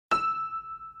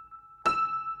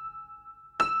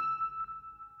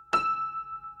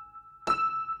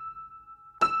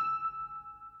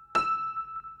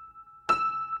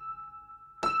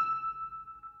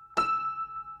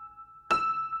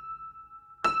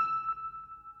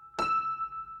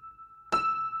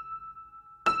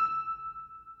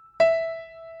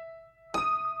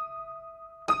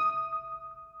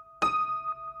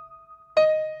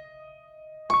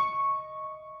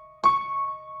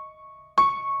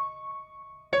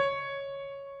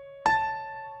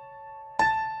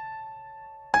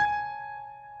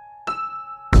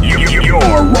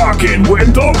rocking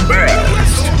with the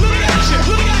best.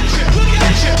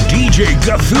 DJ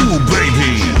Gathu,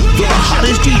 baby. The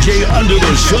hottest DJ under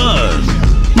the sun.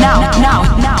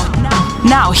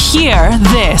 Now hear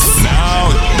this.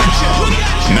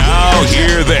 Now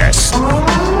hear this.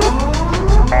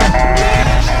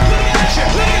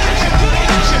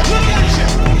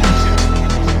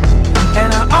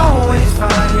 And I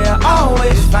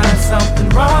always find something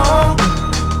wrong.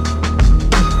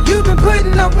 You've been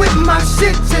putting up with my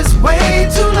shit just way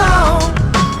too long.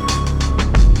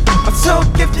 I'm so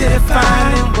gifted at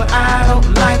finding what I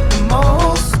don't like the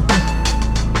most.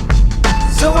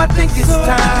 So I think it's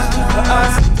time for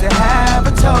us to have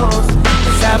a toast.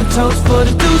 Let's have a toast for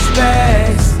the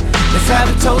douchebags. Let's have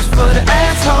a toast for the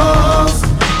assholes.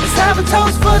 Let's have a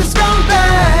toast for the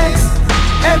scumbags.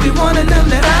 Every one of them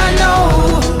that I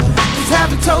know. Let's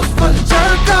have a toast for the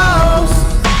jerk-offs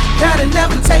that'll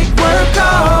never take work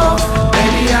off.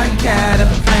 Baby, I got a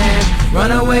plan.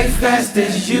 Run away fast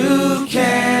as you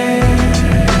can.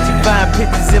 You find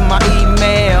pictures in my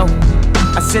email.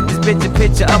 I sent this bitch a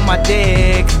picture of my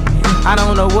dick. I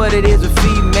don't know what it is with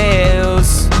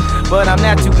females, but I'm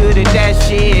not too good at that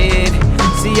shit.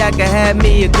 See, I can have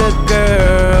me a good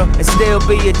girl and still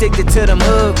be addicted to them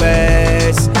hood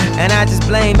rats. And I just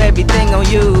blame everything on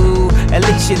you. At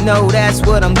least you know that's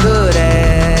what I'm good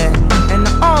at. And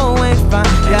I always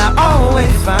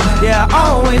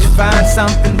find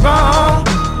something wrong.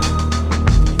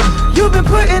 You've been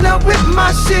putting up with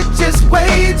my shit just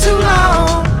way too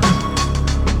long.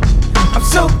 I'm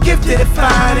so gifted at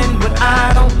finding what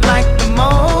I don't like the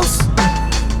most.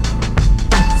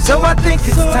 So I think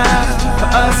it's time for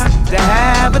us to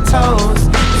have a toast.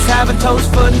 Let's have a toast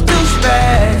for the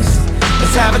douchebags.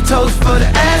 Let's have a toast for the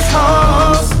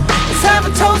assholes. Let's have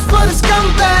a toast for the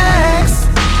scumbags.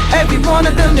 Every one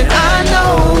of them that I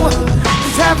know.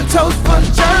 Let's have a toast for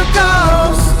the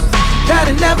jerk-offs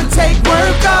that'll never take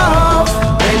work off.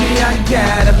 Baby, I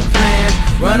got a plan.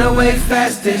 Run away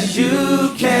fast as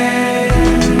you can.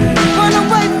 Run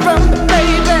away from me,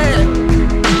 baby.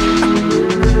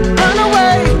 Run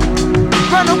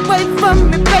away from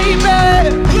me, baby.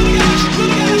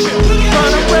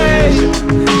 Run away.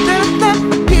 Then let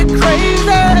me get crazy.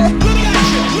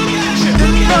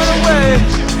 Then run away.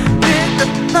 Then the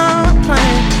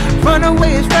plane. Run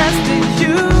away as fast as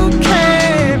you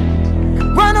can.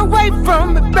 Run away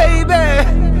from me, baby.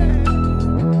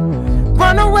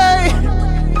 Run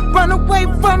away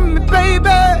from me,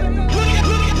 baby.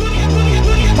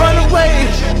 Run away,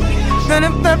 then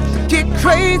I'm about to get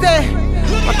crazy.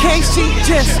 Why can't she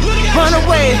just run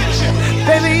away?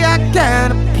 Baby, I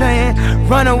got a plan.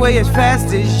 Run away as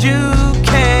fast as you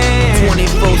can.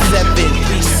 24/7,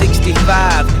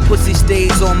 365. Pussy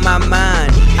stays on my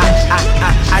mind.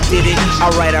 I did it.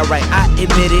 Alright, I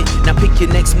admit it. Now pick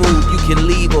your next move. You can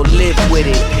leave or live with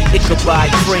it. Ichabod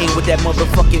Crane with that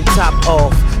motherfucking top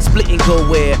off. Split and go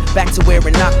where? Back to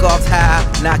wearing knockoffs high.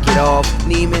 Knock it off.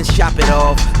 Neiman, shop it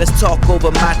off. Let's talk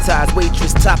over my ties.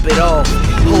 Waitress, top it off.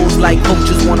 Hoes like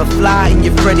vultures wanna fly in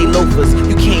your Freddy loafers.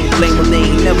 You can't blame them. They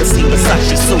ain't never seen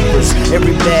Versace sofas.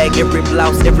 Every bag, every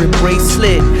blouse, every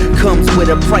bracelet comes with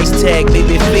a price tag.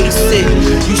 Baby, face it.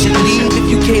 You should leave if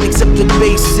you can't accept the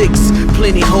basics.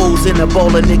 Plenty holes in a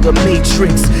baller nigga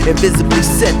matrix. Invisibly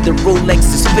set, the Rolex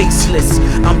is faceless.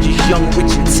 I'm just young,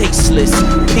 rich, and tasteless.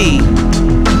 P.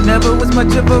 Never was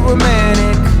much of a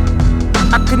romantic.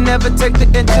 I could never take the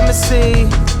intimacy,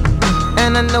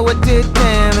 and I know it did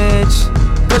damage.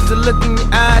 Cause the look in your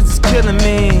eyes is killing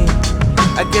me.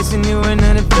 I guess you knew an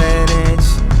advantage,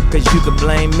 cause you could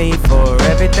blame me for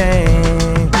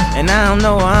everything. And I don't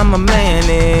know how I'ma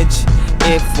manage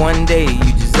if one day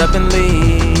you just up and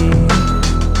leave.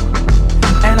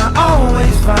 And I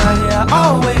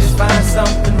always find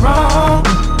something wrong.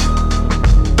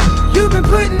 You've been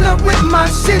putting up with my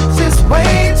shit just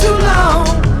way too long.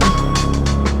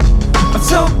 I'm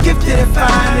so gifted at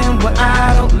finding what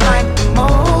I don't like the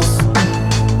most.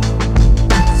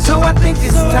 So I think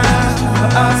it's time for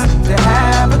us to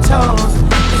have a toast.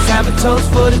 Let's have a toast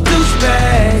for the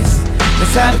douchebags.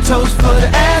 Let's have a toast for the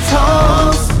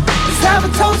assholes. Let's have a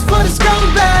toast for the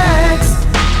scumbags.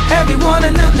 Every one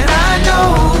of them that I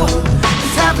know.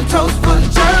 Let's have a toast for the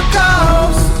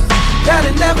jerk-offs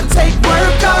that'll never take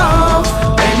work off.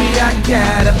 Baby, I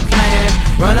got a plan.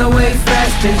 Run away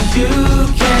fast as you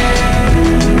can.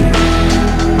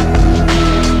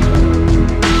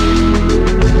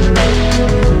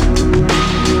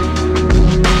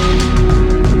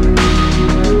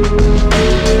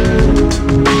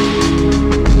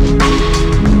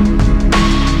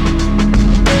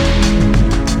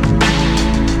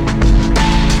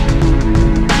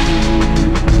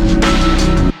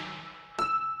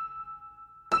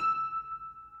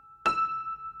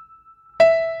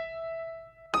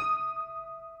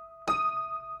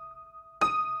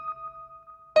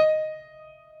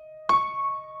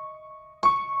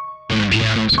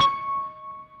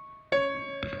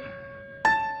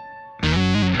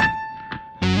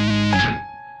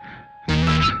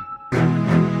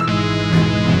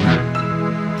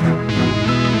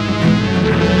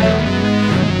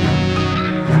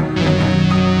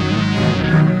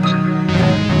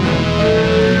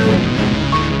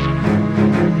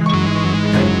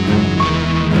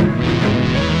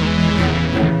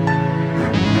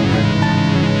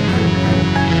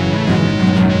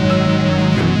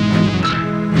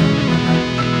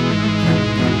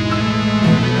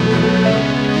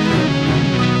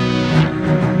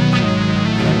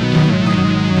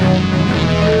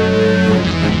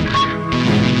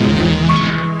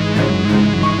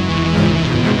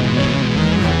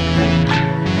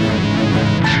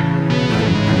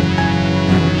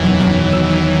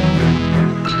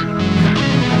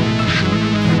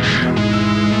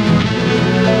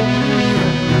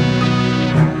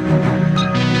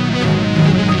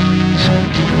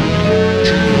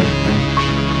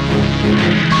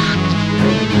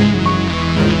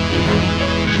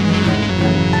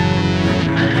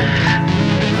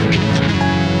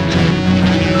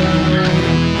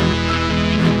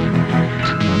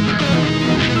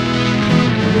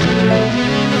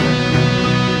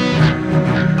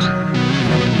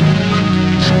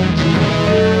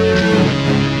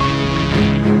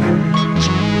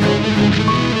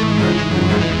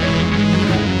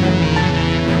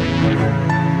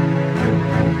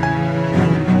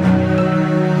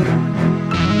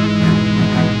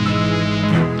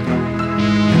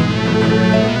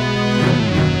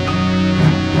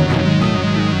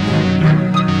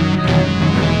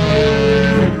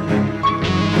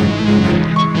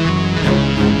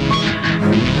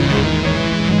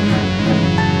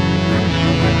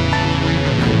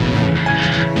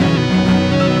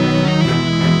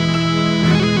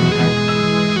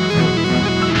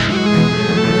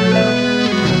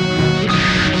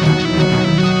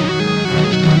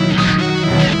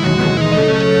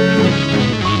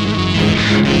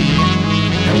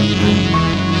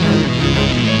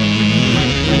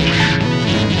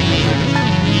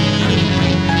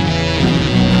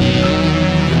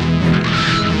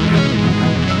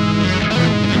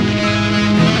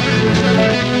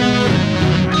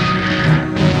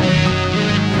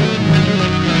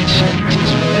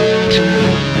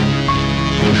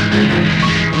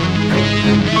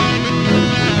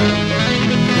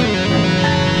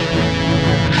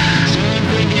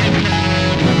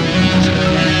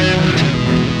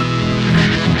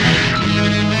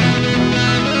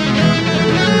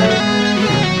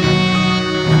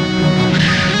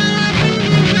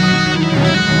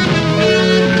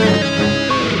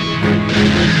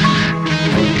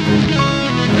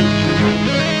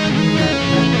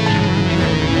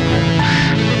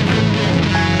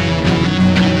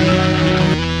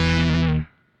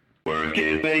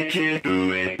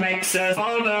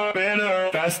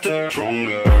 faster,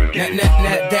 stronger.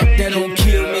 That don't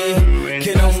kill me,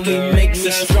 can only make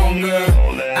me stronger.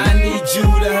 I need you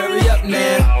to hurry up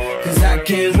now, cause I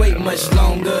can't wait much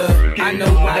longer. I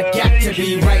know I got to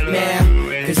be right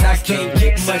now, cause I can't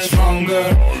get much stronger.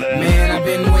 Man, I've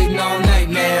been waiting all night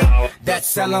now,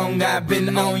 that's how long I've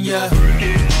been on ya.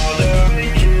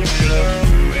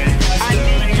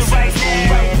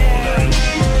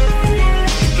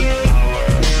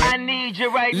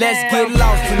 Let's get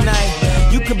lost tonight.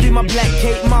 You could be my black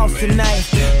Kate Moss tonight.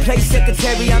 Play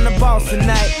secretary, I'm the boss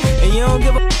tonight. And you don't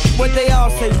give a what they all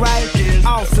say, right?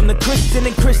 Awesome, the Christian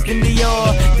and Christian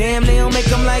Dior. Damn, they don't make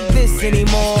them like this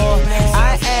anymore.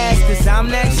 I ask, cause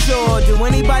I'm not sure. Do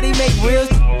anybody make real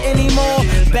anymore?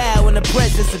 Bow in the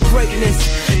presence of greatness,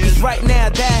 cause right now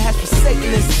that has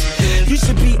forsaken us. You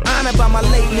should be honored by my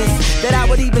lateness, that I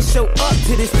would even show up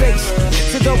to this place.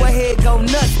 So go ahead, go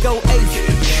nuts, go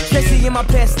ape. Especially in my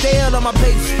pastel on my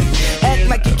page. Act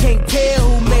like you can't tell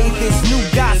who made this new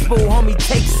gospel, homie.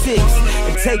 Take 6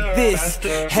 and take this,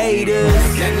 haters.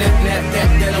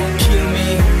 That don't kill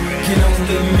me, can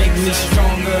only make me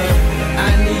stronger.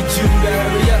 I need you to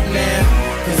hurry up now,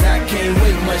 cause I can't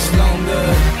wait much longer.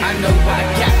 I know I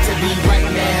got to be right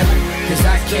now, cause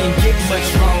I can't get much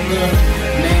stronger.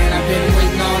 Man, I've been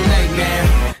waiting all night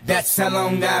now, that's how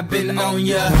long I've been on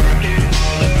ya.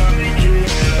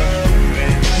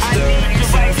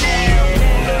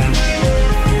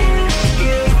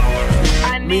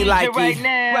 Me like it right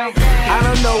now. I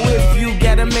don't know if you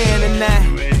got a man or not,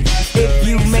 if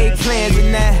you made plans or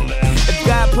not, if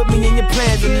God put me in your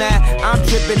plans or not. I'm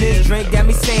tripping, this drink got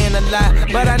me saying a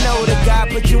lot, but I know that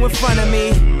God put you in front of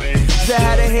me. So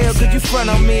how the hell could you front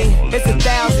on me? It's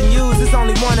 1,000 yous, it's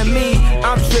only one of me.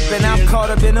 I'm tripping, I'm caught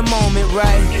up in the moment,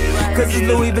 right? cause it's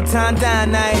Louis Vuitton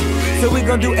dine night. So we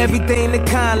gon' do everything the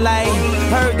kind like.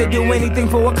 Heard they do anything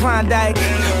for a Klondike.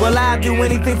 Well, I'll do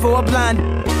anything for a blonde.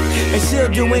 And she'll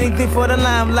do anything for the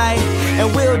limelight.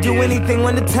 And we'll do anything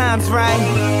when the time's right.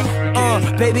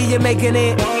 Baby, you're making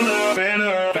it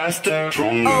faster,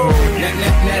 stronger. That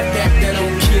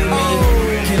don't kill me,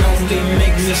 can only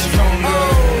make me stronger.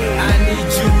 I need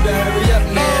you to hurry up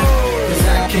now, cause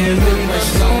I can't live much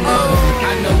longer.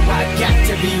 I know I got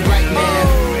to be right now,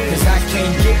 cause I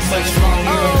can't get much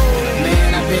stronger. Man,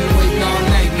 I've been waiting all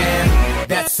night now,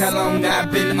 that's how long I've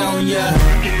been on ya.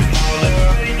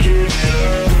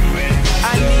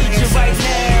 I need you right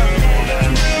now,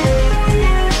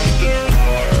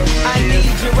 I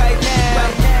need you right now.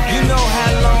 You know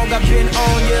how long I've been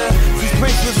on ya, since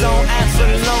Prince was on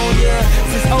Apollonia,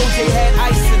 since OJ had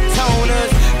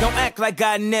isotoners. Don't act like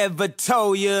I never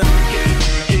told ya.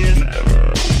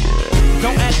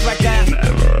 Don't act like I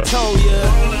told ya.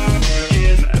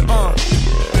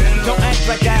 Don't act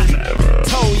like I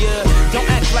told ya. Don't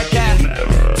act like I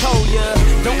told ya.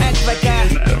 Don't act like I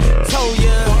told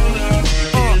ya.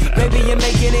 Baby, you're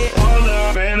making it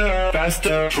better,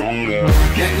 faster, stronger.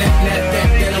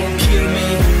 That don't kill me,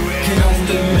 can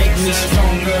only make me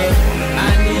stronger.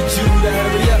 I need you to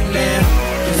hurry up now,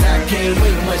 cause I can't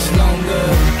wait much longer.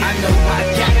 I know I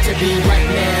got to be right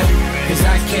now, cause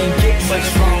I can't get much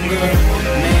stronger.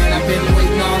 Man, I've been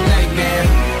waiting all night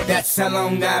now, that's how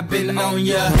long I've been on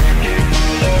ya. I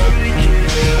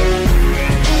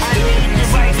need you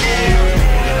right now,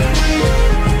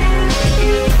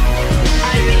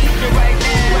 I need you right now.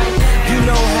 You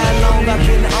know how long I've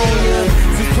been on ya,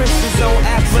 since Prince was on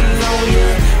Apollonia,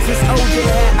 since OJ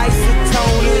had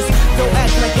isotoners. Don't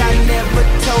act like I never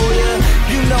told ya.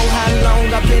 You know how long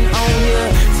I've been on ya,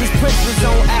 since Prince was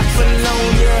on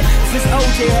Apollonia, since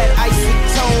OJ had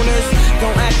isotoners.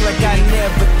 Don't act like I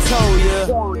never told ya.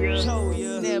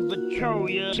 Never told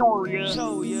ya. Never told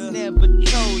ya. Never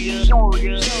told ya.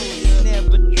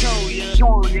 Never told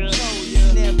ya.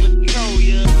 Never told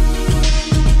ya.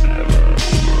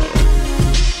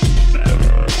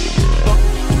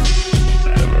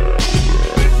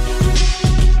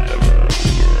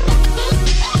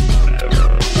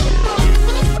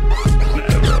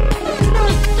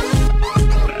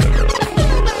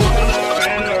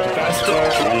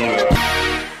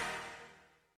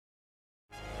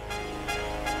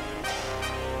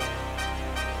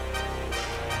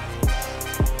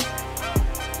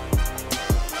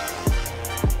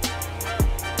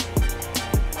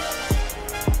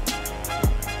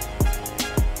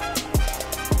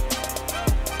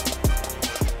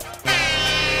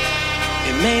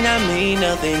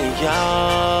 Nothing to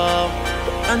y'all,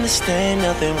 but understand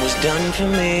nothing was done for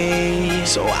me,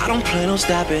 so I don't plan on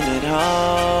stopping at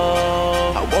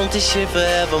all. I want this shit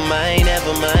forever, mine,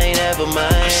 ever mine, ever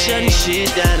mine. I'm shutting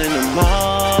shit down in the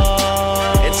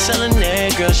mall and telling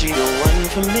that girl she the one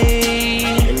for me,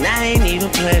 and I ain't even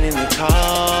planning to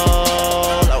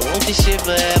call. I want this shit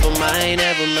forever, mine,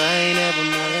 ever mine, ever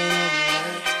mine.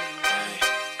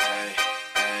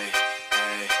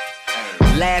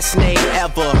 Last name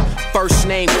ever, first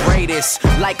name greatest.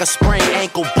 Like a sprained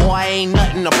ankle, boy, ain't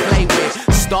nothing to play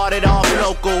with. Started off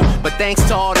local, but thanks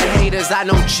to all the haters, I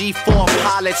know G4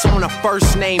 pilots on a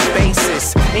first name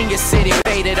basis. In your city,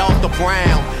 faded off the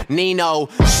brown. Nino,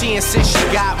 she insists she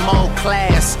got more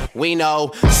class. We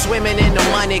know, swimming in the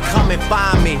money, come and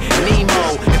find me.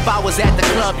 Nemo, if I was at the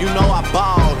club, you know I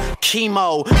balled.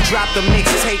 Chemo, dropped a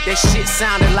mixtape, that shit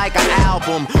sounded like an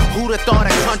album. Who'da thought a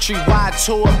countrywide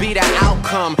tour be the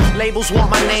outcome? Labels want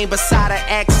my name beside an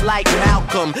X like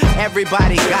Malcolm.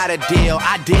 Everybody got a deal,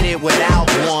 I did it without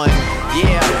one.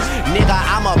 Yeah, nigga,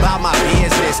 I'm about my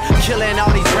business. Killing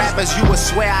all these rappers, you would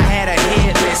swear I had a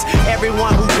hit list.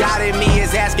 Everyone who doubted me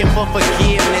is asking for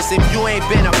forgiveness. If you ain't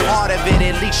been a part of it,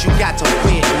 at least you got to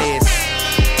witness.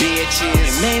 Bitches,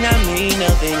 it may not mean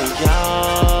nothing to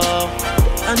y'all,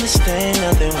 understand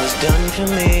nothing was done for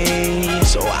me,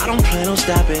 so I don't plan on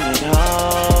stopping at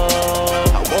all.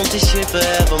 I want this shit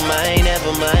forever, mine,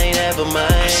 ever mine, ever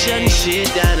mine. I'm shutting shit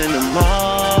down in the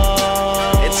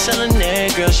mall and telling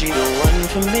that girl she the one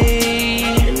for me,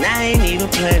 and I ain't even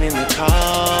planning to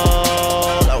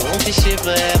call. I want this shit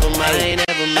forever, mine,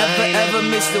 ever mine. Ever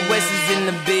Mr. West is in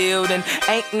the building.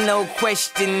 Ain't no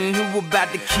question who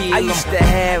about to kill. I used to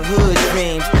have hood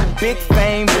dreams, big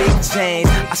fame, big change.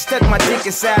 I stuck my dick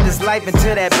inside his life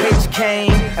until that bitch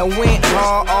came and went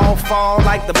hard all fall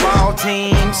like the ball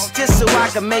teams, just so I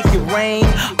could make it rain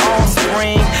all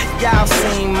spring. Y'all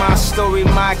seen my story,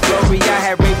 my glory. I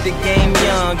had raped the game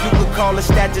young. You could call it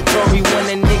statutory when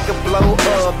a nigga blow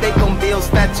up. They gon' build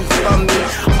statues for me.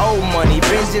 Old money,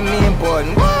 Benjamin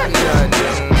Button, what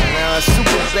nothing.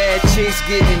 super bad chicks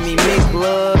giving me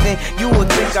McLovin'. You would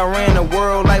think I ran the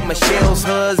world like Michelle's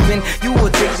husband. You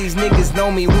would think these niggas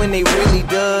know me when they really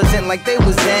doesn't. Like they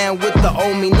was down with the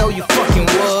old me, no you fucking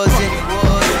wasn't.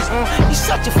 You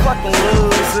such a fucking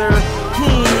loser. He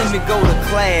ain't even go to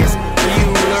class,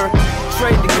 Bueller.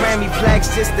 Trade the Grammy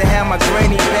plaques just to have my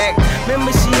granny back.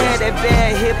 Remember she had that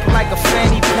bad hip like a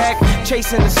fanny pack.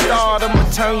 Chasing the star, I'ma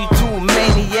turn you to a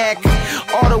maniac.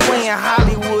 All the way in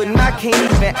Hollywood and I can't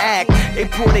even act. They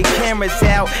pull their cameras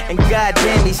out and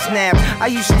goddamn they snap. I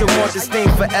used to want this thing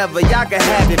forever, y'all can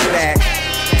have it back.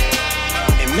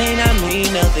 It may not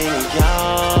mean nothing to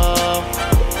y'all.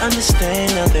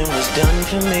 Understand nothing was done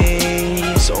for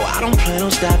me, so I don't plan on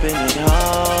stopping at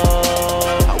all.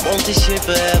 I want this shit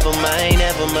forever, mine,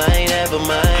 ever mine, ever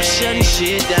mine. I'm shutting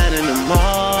shit down in the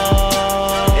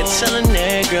mall and telling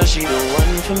that girl she the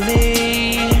one for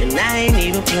me, and I ain't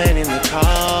even planning the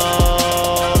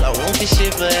call. I want this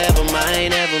shit forever,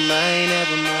 mine, ever mine,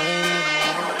 ever mine.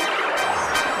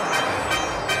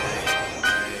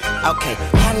 Okay,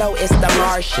 hello, it's the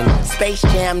Martian, Space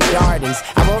Jam Jordans.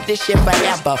 I want this shit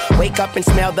forever, wake up and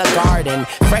smell the garden,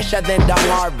 fresher than the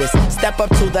harvest, step up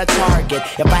to the target.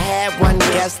 If I had one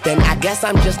guess, then I guess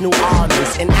I'm just New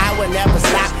Orleans. And I would never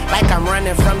stop, like I'm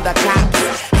running from the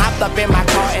cops. Hopped up in my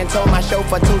car and told my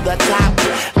chauffeur to the top.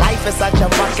 Life is such a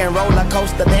fucking roller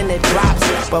coaster, then it drops.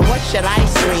 But what should I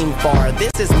scream for?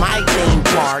 This is my theme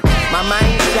park. My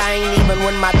mind shine even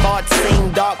when my thoughts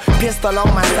seem dark. Pistol on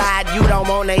my side, you don't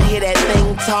wanna hear that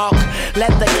thing talk.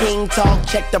 Let the king talk,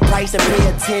 check the price and pay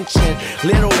attention.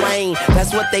 Lil Wayne,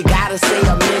 that's what they gotta say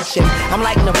or mention. I'm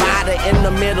like Nevada in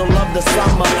the middle of the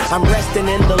summer. I'm resting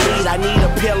in the lead, I need a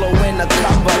pillow and a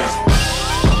cover.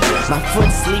 My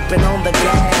foot sleeping on the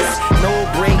gas. No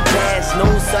break pass, no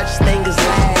such thing as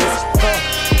last.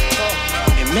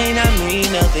 It may not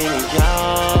mean nothing to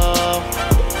y'all.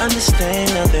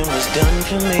 Understand nothing was done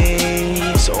for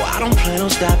me, so I don't plan on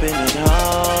stopping at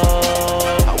all.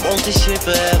 I want this shit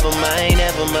forever, mine,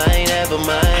 ever mine, ever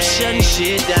mine. I'm shutting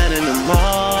shit down in the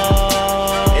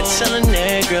mall and telling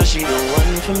that girl she the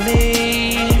one for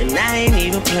me, and I ain't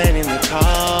even planning the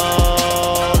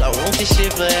call. I want this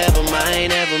shit forever,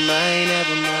 mine, ever mine,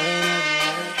 ever mine.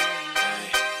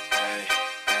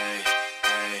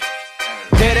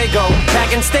 There they go,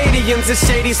 back in stadiums, the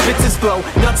shady spits his flow.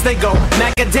 Nuts they go,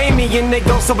 macadamian, they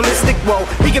go so ballistic, whoa.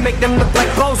 He can make them look like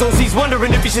bozos, he's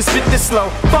wondering if he should spit this slow.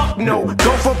 Fuck no,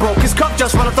 go for broke, his cup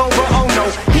just runneth over, oh no.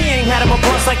 He ain't had him a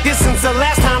bust like this since the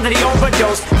last time that he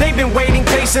overdosed. They've been waiting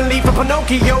patiently for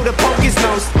Pinocchio to poke his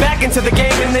nose back into the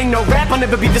game, and they know rap will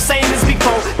never be the same as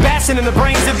before. Bashing in the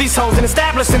brains of these hoes and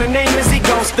establishing a name as he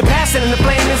goes. The passion and the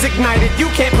flame is ignited,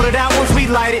 you can't put it out once we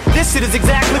light it. This shit is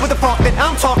exactly what the fuck that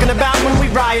I'm talking about when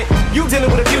we riot. You dealing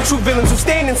with a few true villains who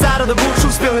stand inside of the boot,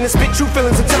 true spilling and spit true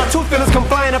feelings until our tooth feelings come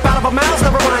flying up out of our mouths.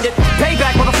 Never mind it.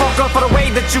 Payback, motherfucker, for the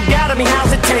way that you got at me.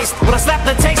 How's it taste? When I slap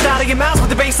the taste out of your mouth with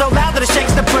the bass so loud that it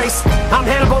shakes the place. I'm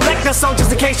Hannibal Lecter, so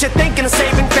just in case you're thinking of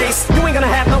saving face, you ain't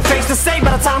gonna have no face to say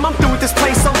by the time I'm through with this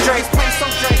place. So Drake,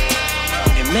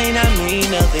 it may not mean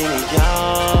nothing to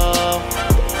y'all.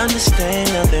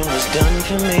 Understand nothing was done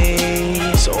for me,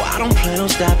 so I don't plan on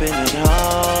stopping at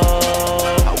all.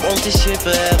 I want this shit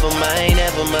forever, mine,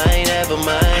 ever mine, ever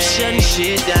mine. I'm shutting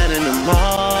shit down in the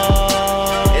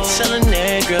mall and telling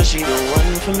that girl she the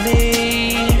one for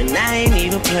me, and I ain't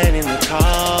even planning the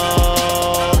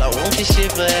call. I want this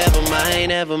shit forever, mine,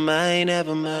 ever mine,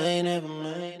 ever mine, ever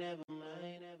mine, ever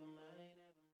mine, ever mine.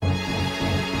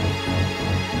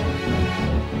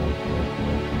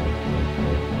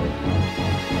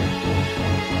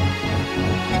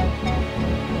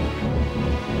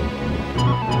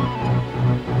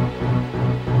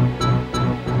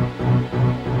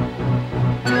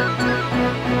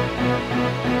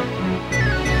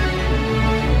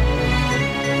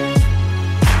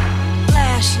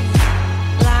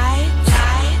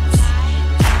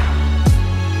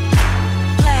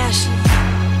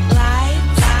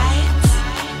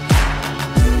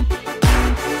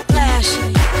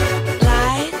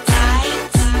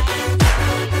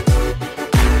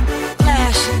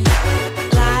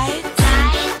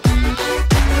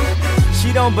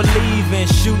 Don't believe in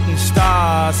shooting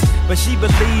stars, but she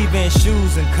believe in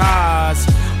shoes and cars.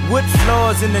 Wood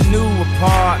floors in the new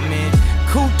apartment,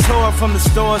 couture from the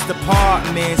store's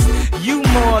departments. You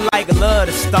more like love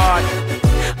to start,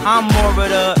 I'm more of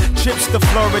the trips to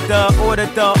Florida. Order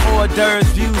the hors d'oeuvres,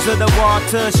 views of the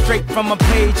water, straight from a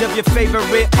page of your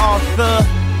favorite author.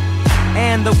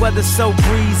 And the weather's so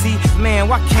breezy, man,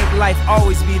 why can't life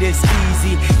always be this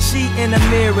easy? She in the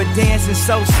mirror dancing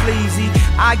so sleazy,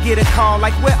 I get a call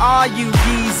like, where are you,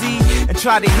 Yeezy? And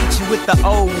try to hit you with the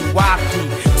old wacky.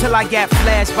 till I got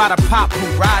flashed by the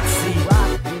paparazzi.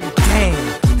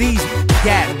 Damn, these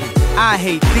got me. I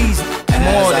hate these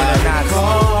more than a Nazi.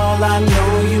 I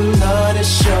know you love to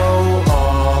show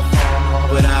off,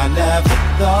 but I never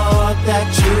thought that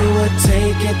you would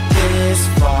take it this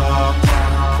far.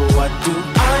 But what do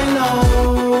I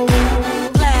know?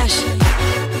 Flashing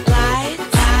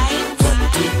lights. What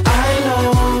do I know?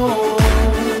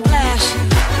 Flashing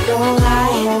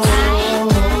lights.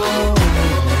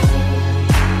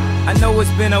 I know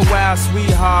it's been a while,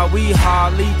 sweetheart. We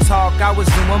hardly talk. I was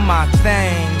doing my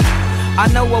thing. I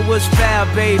know I was foul,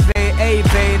 baby. Hey,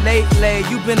 babe, lately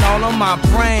you been all on my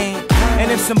brain.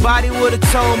 And if somebody would've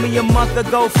told me a month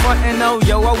ago, frontin' oh,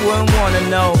 yo, I wouldn't wanna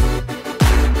know.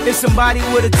 If somebody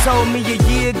would've told me a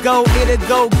year ago, it'd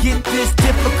go get this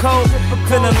difficult.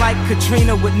 Feeling like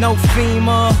Katrina with no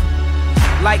FEMA,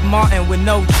 like Martin with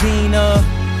no Gina,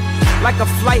 like a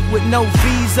flight with no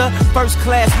visa, first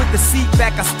class with the seat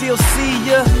back, I still see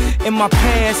ya. In my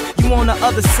past, you on the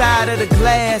other side of the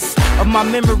glass of my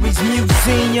memories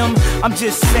museum. I'm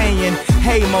just saying,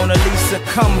 hey Mona Lisa,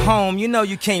 come home. You know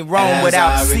you can't roam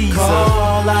without Caesar.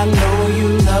 I know you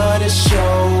love to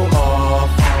show off,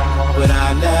 but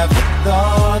I never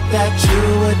thought that you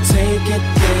would take it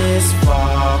this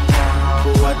far.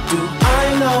 But what do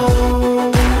I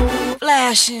know?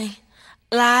 Flashing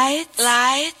lights.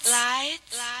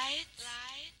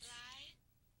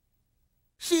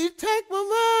 She take my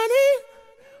money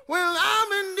when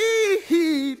I'm in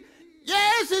need.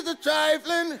 Yes, she's a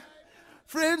trifling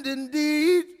friend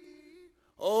indeed.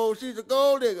 Oh, she's a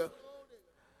gold digger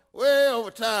way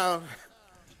over town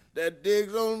that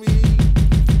digs on me.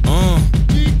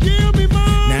 She give me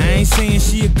money. Now I ain't saying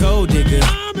she a gold digger,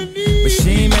 but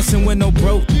she ain't messing with no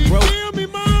broke.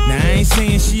 Now I ain't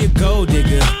saying she a gold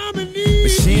digger,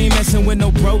 but she ain't messing with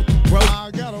no broke.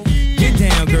 Get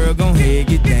down, girl, gon' head,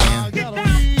 get down.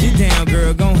 Get down,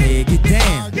 girl, gon' head, get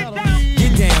down.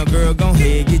 Get down, girl, gon'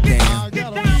 head, get down.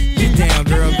 Get down,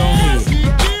 girl, gon' head.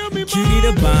 Cutie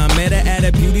the bomb, met her at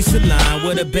a beauty salon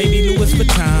with a baby Louis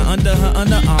Vuitton under her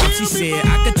underarm. She said,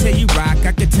 I could tell you rock,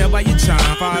 I could tell by your charm.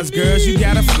 Far as girls, you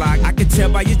got a flock, I could tell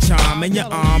by your charm and your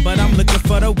arm, but I'm looking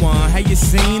for the one. Have you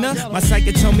seen her? My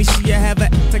psychic told me she'll have a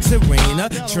like Serena,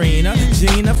 Trina,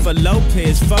 Gina, for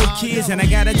Lopez, 4 kids, and I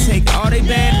gotta take all they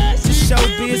bad to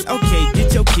showbiz. Okay,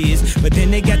 get your kids, but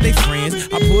then they got their friends.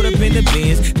 I pulled up in the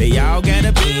Benz, they all got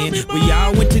a bin. We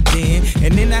all went to den,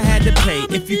 and then I had to pay.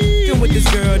 If you f***ing with this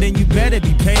girl, then you better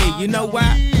be paid. You know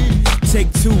why?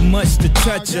 Take too much to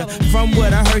touch her. From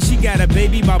what I heard, she got a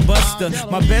baby by Buster.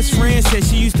 My best friend said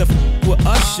she used to f with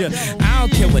Usher. I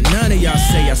don't care what none of y'all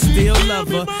say, I still love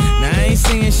her. Now I ain't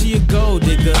saying she a gold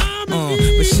digger,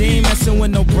 but she ain't messing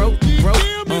with no broke.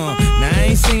 Now I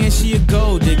ain't saying she a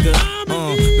gold digger,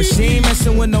 but she ain't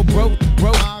messing with no broke.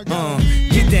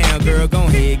 Get down, girl, gon'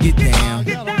 head, get down.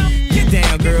 Get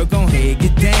down, girl, gon' head,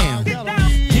 get down.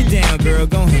 Get down, girl,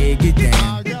 gon' head, get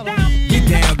down. Get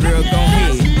down, girl, gon'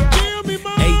 head.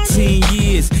 18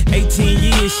 years,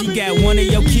 she got one of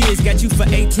your kids, got you for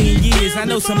 18 years. I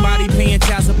know somebody paying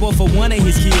child support for one of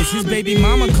his kids. His baby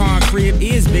mama car crib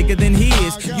is bigger than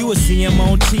his. You will see him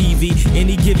on TV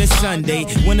any given Sunday.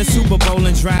 Win a Super Bowl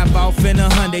and drive off in a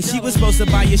Hyundai. She was supposed to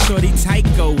buy your shorty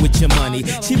Tyco with your money.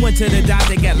 She went to the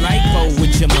doctor, got lipo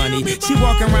with your money. She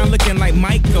walk around looking like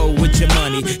Michael with your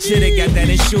money. Shoulda got that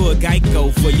insured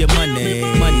Geico for your money.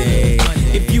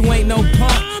 If you ain't no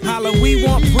punk, holla, we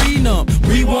want prenup.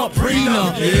 We want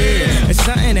prenup, yeah. It's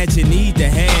something that you need to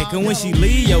have, cause when she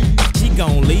leave, she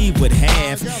gon' leave with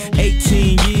half.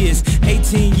 18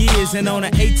 years, and on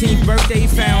her 18th birthday,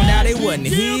 found out it wasn't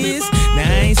his. Now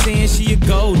I ain't saying she a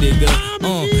gold digger,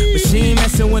 but she ain't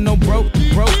messing with no broke.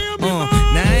 Now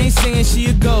I ain't saying she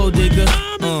a gold digger,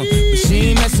 but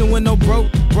she ain't messing with no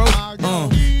broke.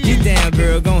 Get down,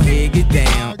 girl, gon' head, get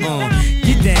down.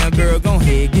 Get down, girl, gon'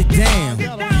 head, get down.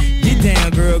 Get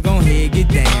down, girl, gon' head, get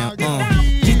down.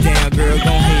 Get down, girl,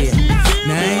 gon' head.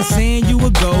 Now I ain't saying you a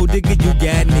gold digger, you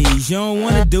got knees. You don't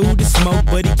wanna do the smoke,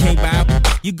 but he can't buy.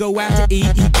 You go out to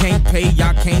eat, he can't pay,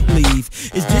 y'all can't leave.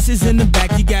 His dishes in the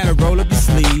back, you gotta roll up your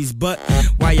sleeves. But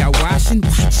while y'all washing,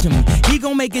 watch him. He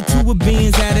gon' make it to a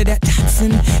beans out of that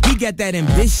Datsun. He got that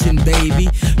ambition, baby.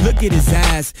 Look at his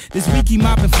eyes. This week he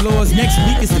mopping floors, next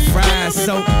week is the fries.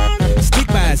 So stick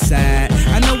by his side.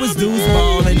 I know his dudes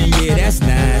ballin', and yeah, that's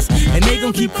nice. And they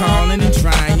gon' keep calling and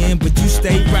trying, but you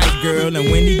stay right, girl.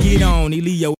 And when he get on, he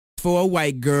leave your for a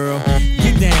white girl.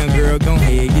 Get down, girl, gon'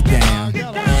 head, get down.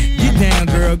 Get down,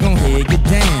 girl, gon' head, get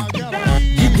down.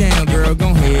 Get down, girl,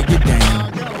 gon' head, get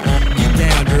down. Get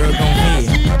down, girl, gon'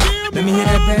 head. Let me hear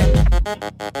that back.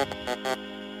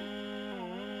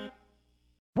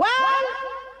 Well,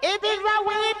 it is a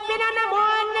week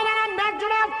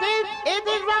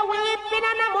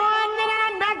in the morning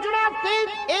and not to the feet.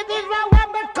 It is a when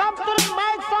we come to the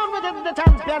mic sound with the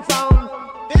champion sound.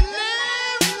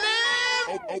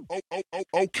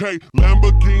 Okay,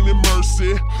 Lamborghini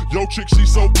Mercy. Yo, chick, she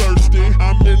so thirsty.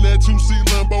 I'm in that 2C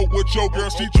Lambo with your girl,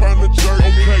 she tryna jerk.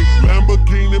 Okay,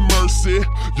 Lamborghini Mercy.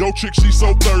 Yo, chick, she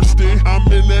so thirsty. I'm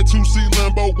in that 2C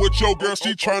Lambo with your girl,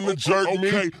 she tryna jerk me.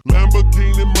 Okay,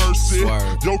 Lamborghini Mercy.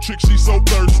 Yo, chick, she so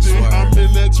thirsty. I'm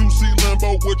in that 2C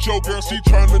Lambo with your girl, she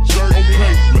tryna jerk.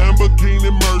 Okay,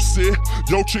 Lamborghini Mercy.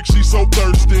 Yo, chick, she so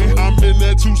thirsty. I'm in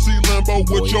that 2C Lambo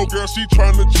with your girl, she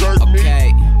tryna jerk me.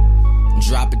 Okay.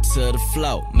 Drop it to the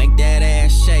floor, make that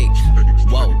ass shake.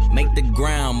 Whoa, make the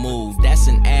ground move, that's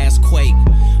an ass quake.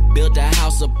 Build a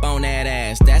house up on that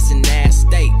ass, that's an ass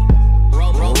state.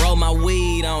 Roll my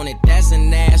weed on it, that's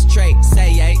an ass trait.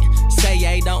 Say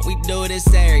yay, don't we do this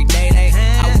every day?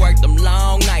 I worked them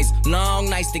long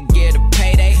nights to get a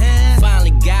payday.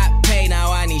 Finally got paid,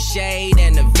 now I need shade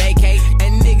and a vacate.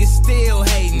 And niggas still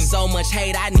hating, so much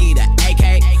hate, I need a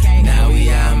AK. Now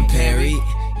we out in Perry,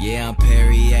 yeah, I'm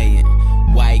Perrier.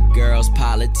 White girls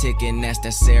politicking, that's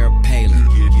that Sarah Palin.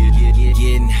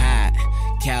 Getting hot,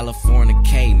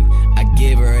 Californicating. I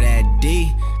give her that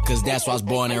D, cause that's why I was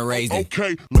born and raised in.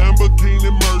 Okay,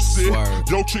 Lamborghini Mercy.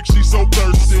 Yo, chick, she so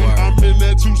thirsty. I'm in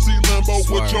that 2C Lambo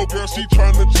with your girl, she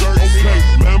tryna jerk. Okay,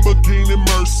 Lamborghini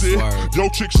Mercy. Yo,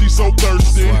 chick, she so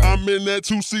thirsty. I'm in that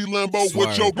 2C Lambo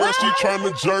with your girl, she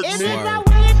tryna jerk me.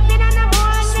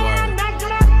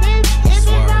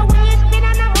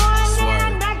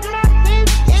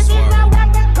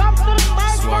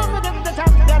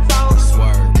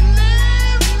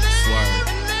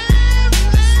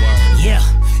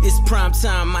 It's prime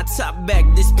time, my top back,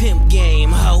 this pimp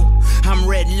game, ho. I'm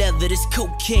red leather, this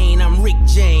cocaine, I'm Rick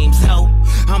James, ho.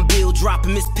 I'm Bill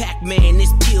dropping Miss Pac-Man,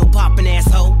 this pill popping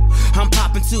asshole. I'm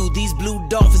popping too, these blue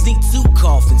dolphins need 2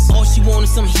 coffins. All she wanted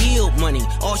some healed money,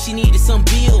 all she needed some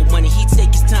bill money. He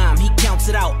take his time, he counts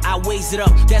it out, I weighs it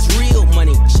up, that's real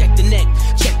money. Check the neck,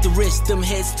 check the wrist, them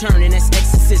heads turning, that's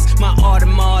exorcist. My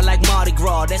Audemars like Mardi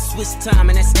Gras, that's Swiss time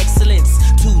and that's excellence.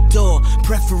 2-door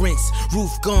preference,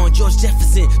 roof gone, George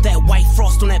Jefferson. That white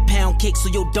frost on that pound cake, so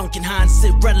your Duncan Hines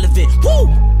sit relevant. Woo!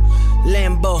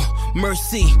 Lambo,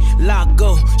 Mercy,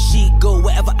 Lago, she go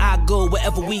wherever I go,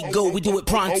 wherever we go, we do it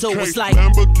pronto. Okay, it's like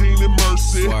Lamborghini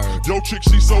Mercy. Yo, chick,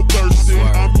 she so thirsty.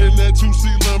 I'm in that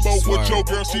 2C Lambo with your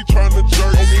girl, she tryna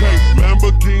jerk. Okay,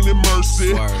 Lamborghini Mercy.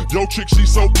 Yo, chick, she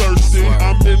so thirsty.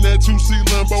 I'm in that 2C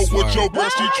Lambo with your girl,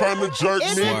 she tryna jerk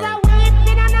me.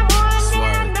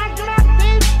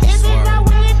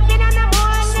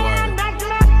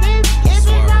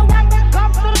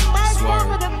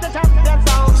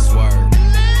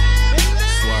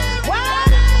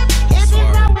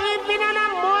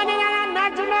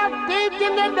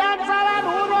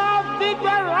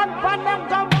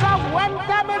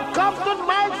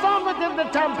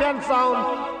 Champion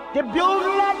sound. The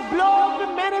bugle that blows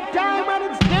me many times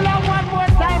and it's still a one more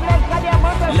time.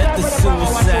 Let the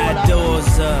suicide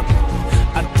doors up.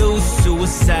 I do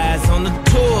suicides on the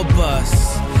tour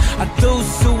bus. I do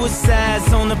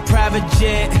suicides on the private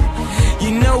jet.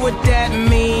 You know what that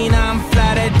mean, I'm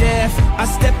fly to death. I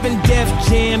step in Def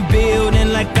Jam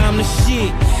building like I'm the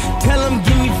shit. Tell them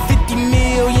give me 50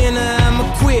 million or I'ma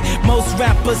quit. Most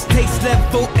rappers taste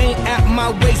level ain't at my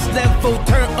waist level.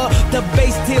 Turn up the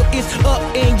bass till it's up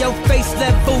in your face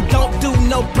level. Don't do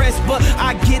no press, but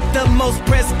I get the most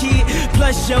press, kid.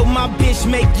 Plus yo, my bitch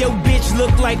make your bitch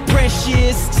look like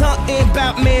Precious. Something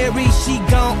about Mary, she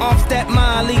gone off that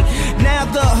Molly. Now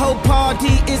the whole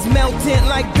party is melting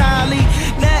like Dolly.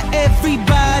 Now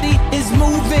everybody is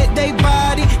moving they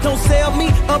body. Don't sell me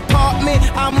apartment,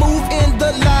 I move in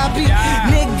the lobby.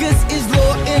 Niggas is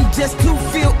loyal just to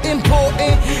feel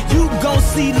important. You gon'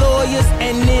 see lawyers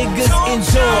and niggas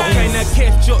enjoy. Okay, now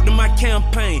catch up to my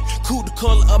campaign. Cool the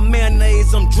color of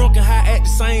mayonnaise. I'm drunk and high at the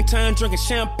same time, drinking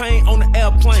champagne on the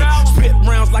airplane. Spit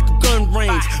rounds like a gun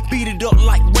range, beat it up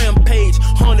like Rampage.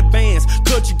 100 bands,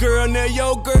 cut your girl now,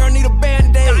 your girl need a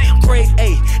band-aid. Grade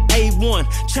A, A1,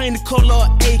 chain the color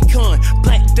of Akon.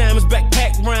 Black diamonds,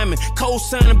 backpack rhyming,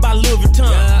 co-signing by Louis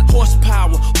Vuitton.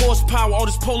 Horsepower, all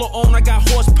this polo on, I got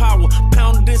horsepower.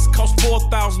 Pound of this cost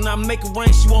 4,000, I make it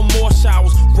rain, she want more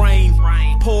showers. Rain,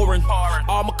 pouring,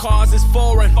 all my cars is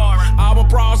foreign, all my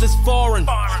bras is foreign.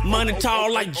 Money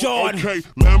tall like Jordan. Okay,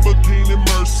 Lamborghini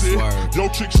Mercy. Yo,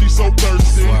 chick, she so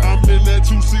thirsty. I'm in that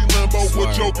 2C Lambo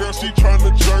with your girl, she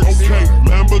tryna jerk. Okay,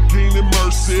 Lamborghini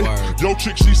Mercy. Yo,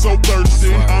 chick, she so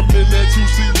thirsty. I'm in that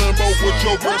 2C Lambo with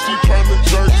your girl, she tryna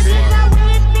jerk me.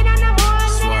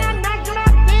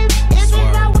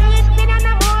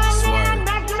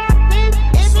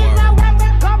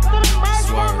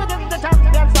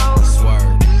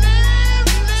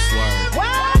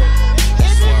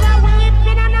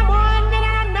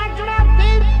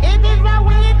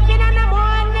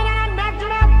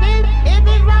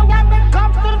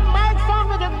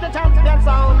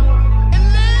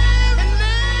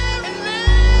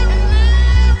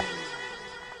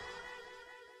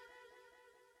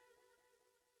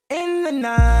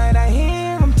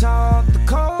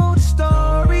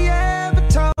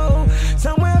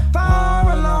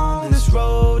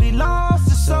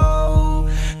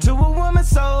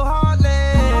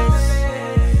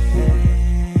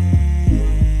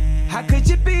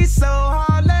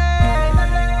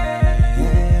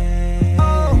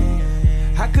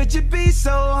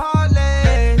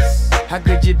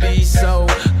 could you be so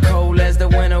cold as the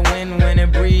winter wind when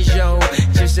it breeze, yo?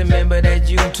 Just remember that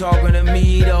you talking to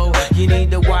me, though. You need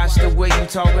to watch the way you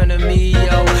talking to me,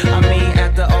 yo. I mean,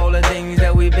 after all the things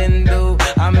that we've been through,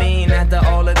 I mean, after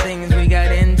all the things we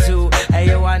got into. Hey,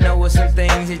 yo, I know what some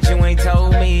things that you ain't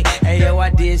told me. Hey, yo,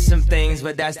 I did some things,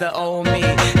 but that's the old me.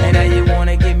 And now you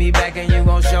wanna get me back and you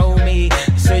gon' show me.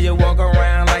 So you walk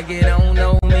around like you don't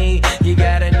know me. You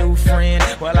got a new friend,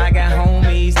 well, I got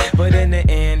homies. But in the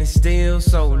end, it's still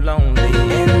so lonely.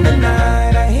 In the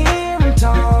night, I hear him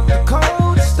talk, the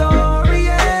coldest story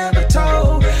ever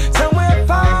told. Somewhere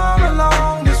far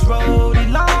along this road, he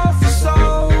lost his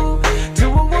soul to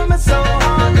a woman so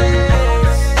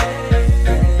heartless.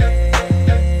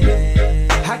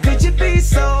 How could you be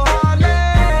so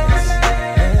heartless?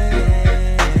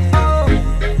 Oh,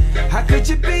 how could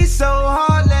you be so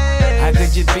heartless? How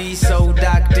could you be so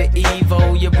Dr.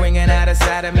 Evil? You're bringing out a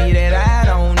side of me that I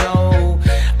don't know.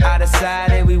 I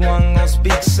decided we weren't gonna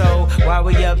speak, so why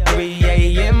we up 3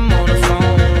 a.m. on the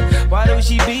phone? Why do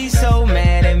she be so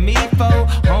mad at me for?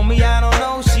 Homie, I don't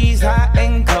know, she's hot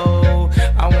and cold.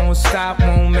 I won't stop,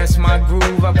 won't mess my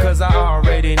groove up, cause I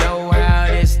already know how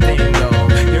this thing go.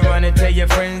 You're gonna tell your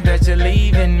friends that you're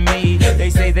leaving me.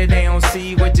 They say that they don't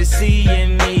see what you see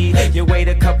in me. You wait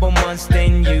a couple months,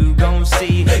 then you gon'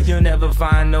 see. You'll never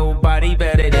find nobody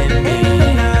better than me. In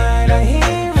the night, I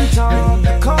hear him talk,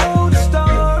 the coldest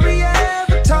story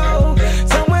ever told.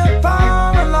 Somewhere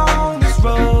far along this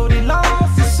road, he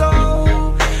lost his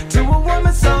soul to a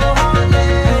woman so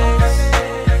heartless.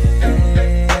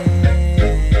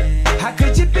 How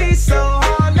could you be so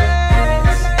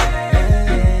heartless?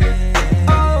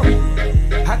 Oh,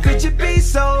 how could you be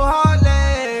so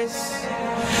heartless?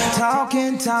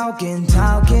 Talking, talking,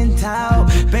 talking, talk.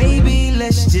 Baby,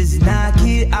 let's just knock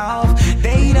it off.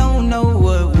 They don't know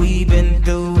what we've been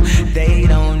through. They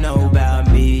don't know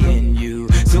about me and you.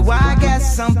 So I got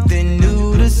something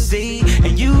new to see.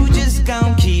 And you just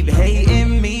gon' keep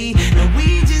hating me. And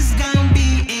we just gon'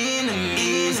 be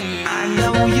enemies. I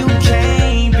know you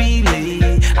can't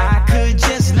believe I could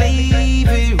just leave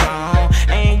it wrong.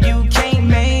 And you can't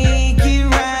make it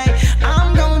right.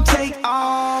 I'm gon' take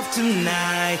off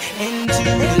tonight into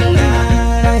the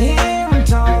night. I hear him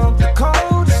talk, the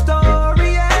coldest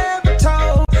story ever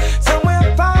told.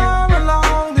 Somewhere far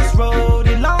along this road,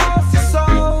 he lost his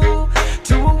soul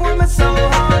to a woman so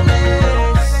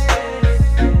heartless.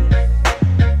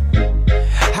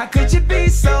 How could you be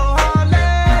so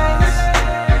heartless?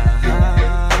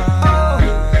 Oh,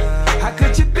 how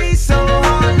could you be so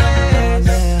heartless?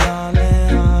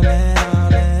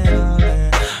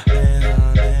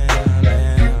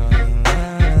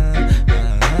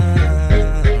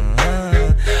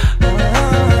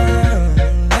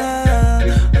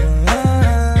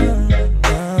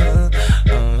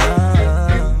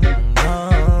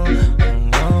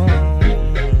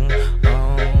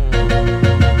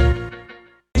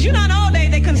 You know, in the old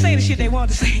days, they couldn't say the shit they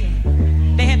wanted to say.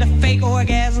 They had the fake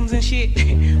orgasms and shit.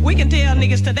 We can tell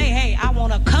niggas today, hey, I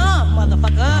wanna come,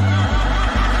 motherfucker.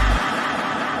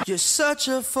 You're such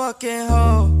a fucking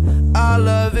hoe, I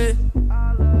love it.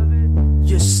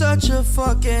 You're such a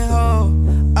fucking hoe,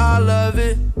 I love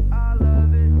it.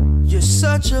 You're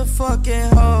such a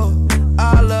fucking hoe,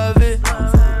 I love it.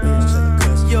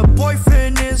 Your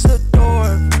boyfriend is a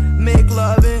dork, make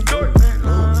loving.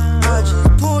 I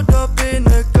just pulled up in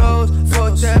the ghost,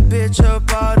 fucked that bitch up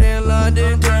out in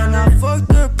London. Then I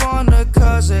fucked up on a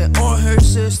cousin or her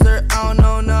sister, I don't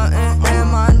know nothing. And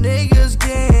my niggas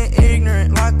getting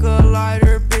ignorant like a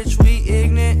lighter, bitch, we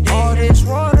ignorant. All this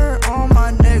water on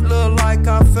my neck look like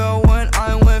I fell when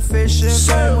I went fishing.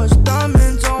 So much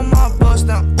diamonds on my bust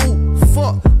now, ooh,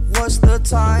 fuck, what's the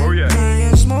time? Oh, yeah. Me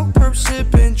and smoke, perp,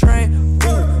 sipping, train,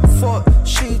 ooh, fuck,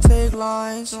 she take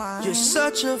lines. You're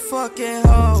such a fucking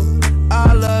hoe,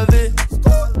 I love it.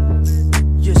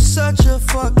 You're such a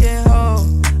fucking hoe,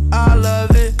 I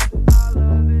love it.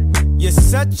 You're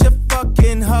such a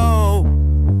fucking hoe.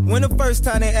 When the first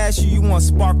time they asked you, you want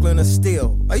sparkling or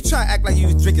still? Are you trying to act like you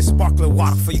was drinking sparkling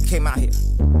water before you came out here?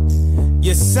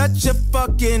 You're such a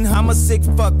fucking, I'm a sick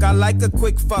fuck, I like a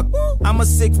quick fuck. I'm a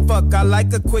sick fuck, I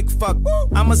like a quick fuck.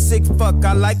 I'm a sick fuck,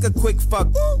 I like a quick fuck.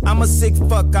 I'm a sick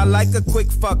fuck, I like a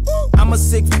quick fuck. I'm a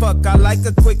sick fuck, I like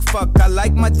a quick fuck. I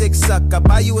like my dick suck, I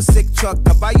buy you a sick truck.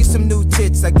 I buy you some new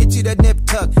tits, I get you that nip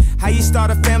tuck. How you start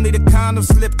a family, the condom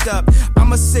slipped up.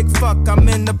 I'm a sick fuck, I'm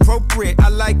inappropriate. I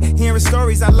like hearing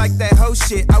stories, I like that hoe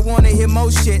shit. I wanna hear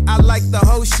more shit, I like the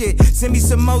whole shit. Send me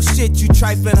some more shit, you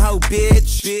trifling hoe,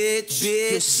 bitch.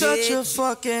 You're such a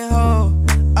fucking hoe,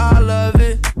 I love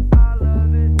it.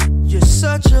 You're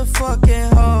such a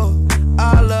fucking hoe,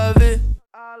 I love it.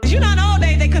 You know, in the old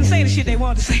days, they couldn't say the shit they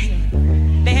wanted to say.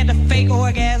 They had the fake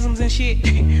orgasms and shit.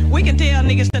 We can tell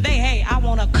niggas today, hey, I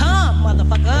wanna come,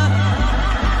 motherfucker.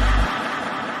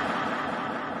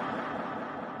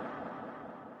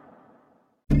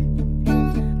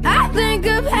 I think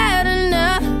I've had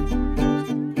enough.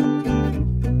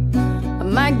 I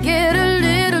might get a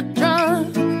little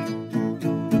drunk.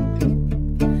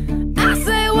 I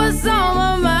say what's on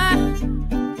my mind.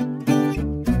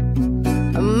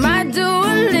 I might do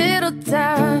a little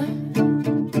time.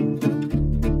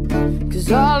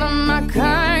 'Cause all of my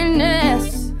kindness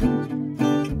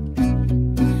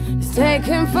is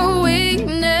taken for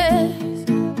weakness.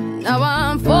 Now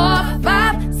I'm 4 or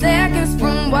 5 seconds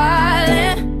from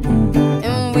wildin',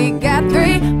 and we got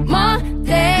 3 more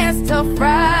days till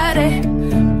Friday.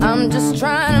 I'm just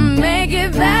trying to make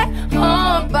it back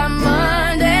home by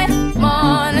Monday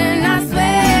morning. I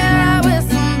swear I wish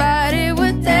somebody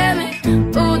would tell me,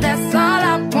 ooh, that's all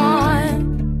I want.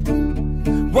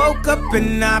 Woke up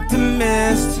an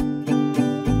optimist.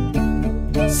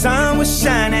 Sun was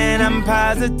shining, I'm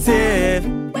positive.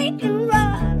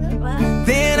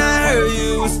 Then I heard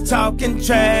you was talking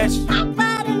trash.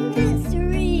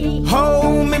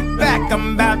 Hold me back,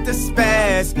 I'm about to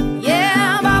spaz. Yeah,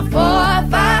 I'm about 4 or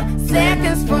 5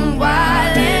 seconds from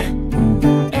wildin',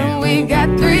 and we got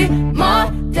 3 more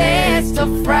days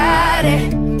till Friday.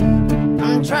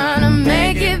 I'm trying to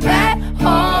make it back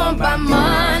home by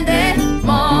Monday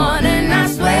morning. I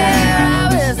swear I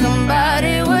wish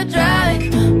somebody would drive me.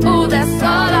 Ooh, that's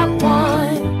all I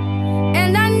want.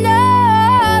 And I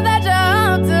know that you're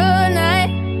home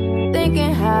tonight,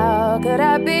 thinking how could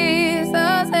I be so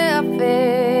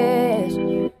selfish?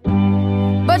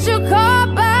 But you called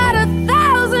about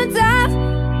 1,000 times,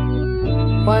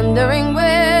 wondering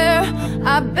where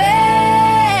I've been.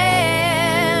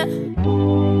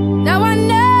 Now I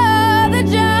know that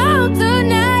you're home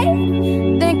tonight,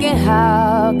 thinking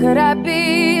how could I be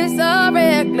so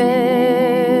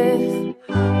reckless?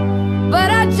 But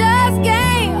I just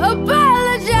can't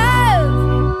apologize.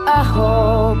 I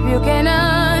hope you can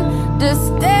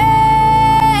understand.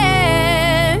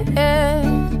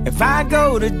 If I go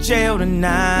to jail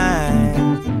tonight,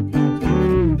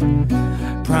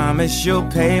 promise you'll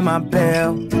pay my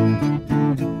bill.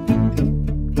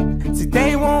 See,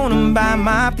 they wanna buy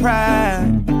my pride,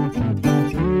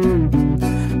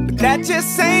 but that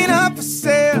just ain't up for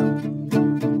sale.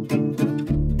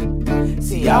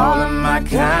 See, all of my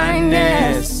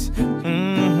kindness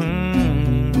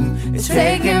is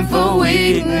taken for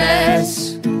weakness.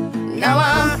 Now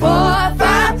I'm 4 or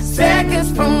 5 seconds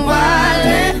from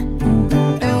wildin',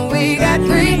 and we got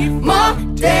 3 more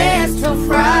days till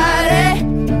Friday.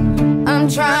 I'm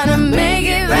trying to make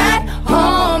it back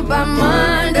home by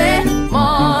Monday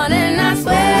morning. I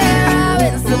swear I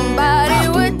wish somebody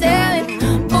would tell me,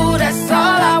 ooh, that's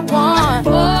all I want.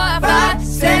 4 or 5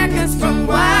 seconds from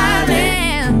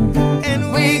wildin', and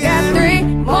we got 3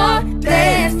 more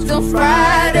days till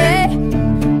Friday.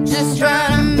 Just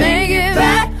trying to make it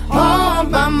back home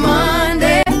by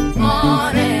Monday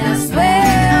morning. I swear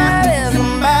I wish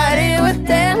somebody would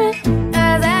tell me,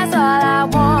 'cause that's all I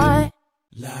want.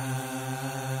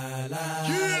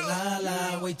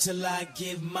 Wait till I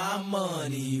get my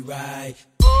money right.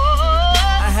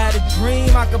 I had a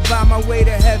dream I could buy my way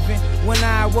to heaven. When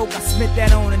I awoke, I spent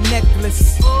that on a necklace.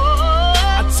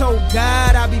 I told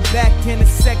God I'll be back in a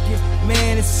second.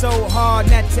 Man, it's so hard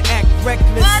not to act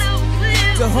reckless.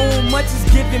 To whom much is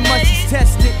given, much is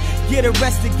tested. Get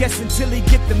arrested, guess until he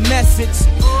get the message.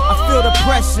 I feel the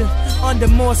pressure under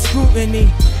more scrutiny.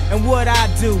 And what I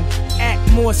do, act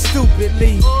more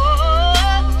stupidly.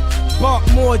 Bought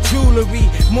more jewelry,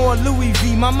 more Louis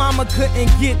V. My mama couldn't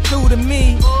get through to me.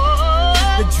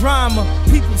 The drama,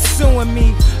 people suing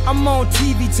me. I'm on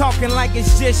TV talking like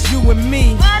it's just you and me.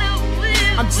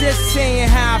 I'm just saying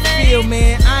how I feel,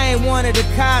 man. I ain't one of the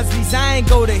Cosby's, I ain't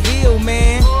go to Hill,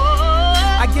 man.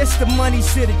 I guess the money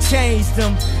should've changed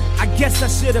them. I guess I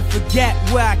should've forgot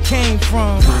where I came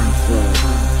from.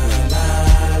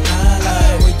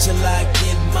 Wait till I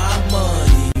get my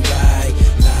money right.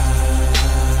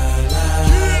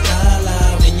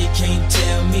 And you can't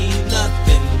tell me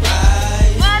nothing,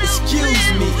 right? Excuse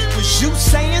me, was you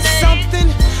saying something?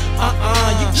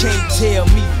 You can't tell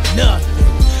me nothing.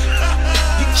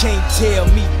 You can't tell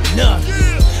me nothing.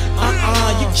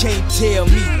 You can't tell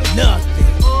me nothing.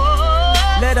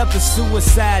 Let up the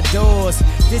suicide doors.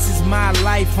 This is my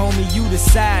life, homie, you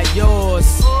decide yours.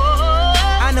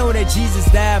 I know that Jesus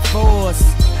died for us,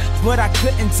 but I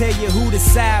couldn't tell you who the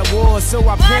side was. So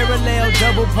I parallel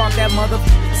double park that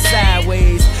motherfucker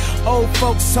sideways. Old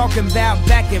folks talking about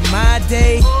back in my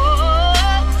day,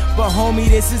 But homie,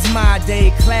 this is my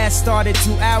day. Class started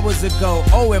 2 hours ago.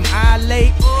 Oh, am I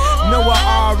late? No,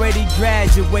 I already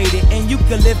graduated. And you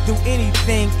can live through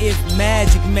anything if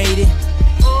magic made it.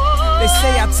 They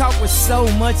say I talk with so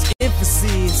much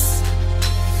emphasis.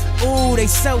 Ooh, they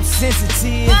so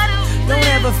sensitive. Don't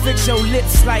ever fix your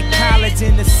lips like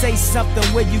collagen to say something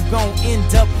where you gon'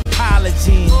 end up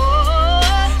apologizing.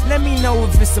 Let me know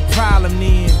if it's a problem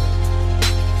then.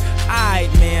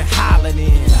 Alright, man, holla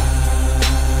then.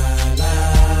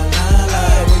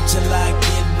 Wait till I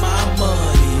get my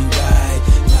money right.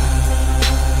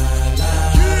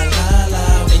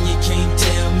 And you can't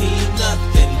tell me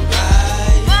nothing,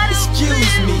 right?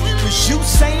 Excuse me, was you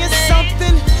saying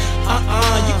something?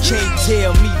 You can't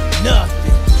tell me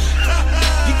nothing.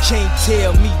 You can't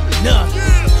tell me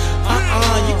nothing.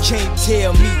 You can't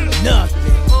tell me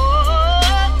nothing.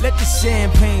 Let the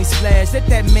champagne splash, let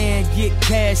that man get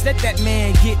cash, let that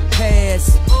man get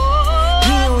past.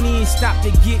 He don't even stop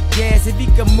to get gas. If he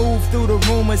could move through the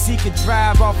rumors, he could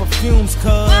drive off of fumes,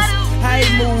 cuz how he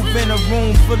move in a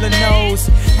room full of no's,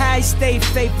 how he stay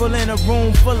faithful in a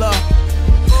room full of.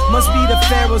 Must be the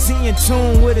pharaohs, he in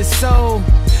tune with his soul.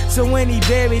 So when he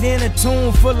buried in a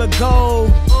tomb full of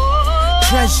gold,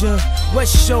 treasure,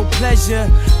 what's your pleasure?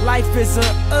 Life is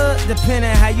a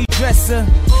depending how you dress her.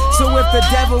 So if the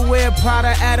devil wear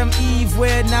Prada, Adam, Eve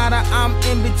wear nada, I'm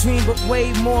in between but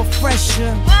way more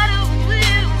fresher,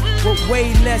 with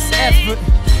way less effort.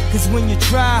 Cause when you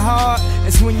try hard,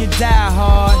 it's when you die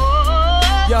hard.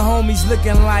 Your homies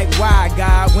looking like why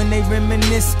God when they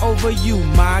reminisce over you,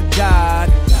 my God.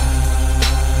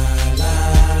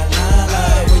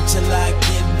 Wait till I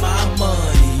get my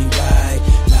money right.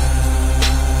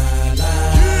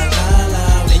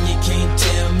 And you can't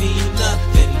tell me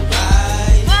nothing,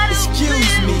 right?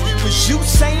 Excuse me, was you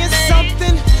saying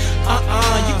something?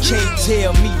 You can't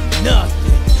tell me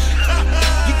nothing.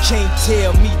 You can't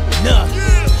tell me nothing.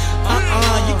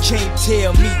 You can't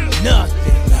tell me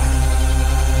nothing.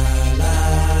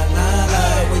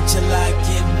 Wait till I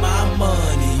get my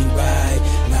money right.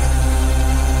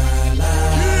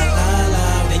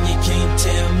 Then you can't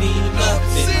tell me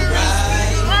nothing, right?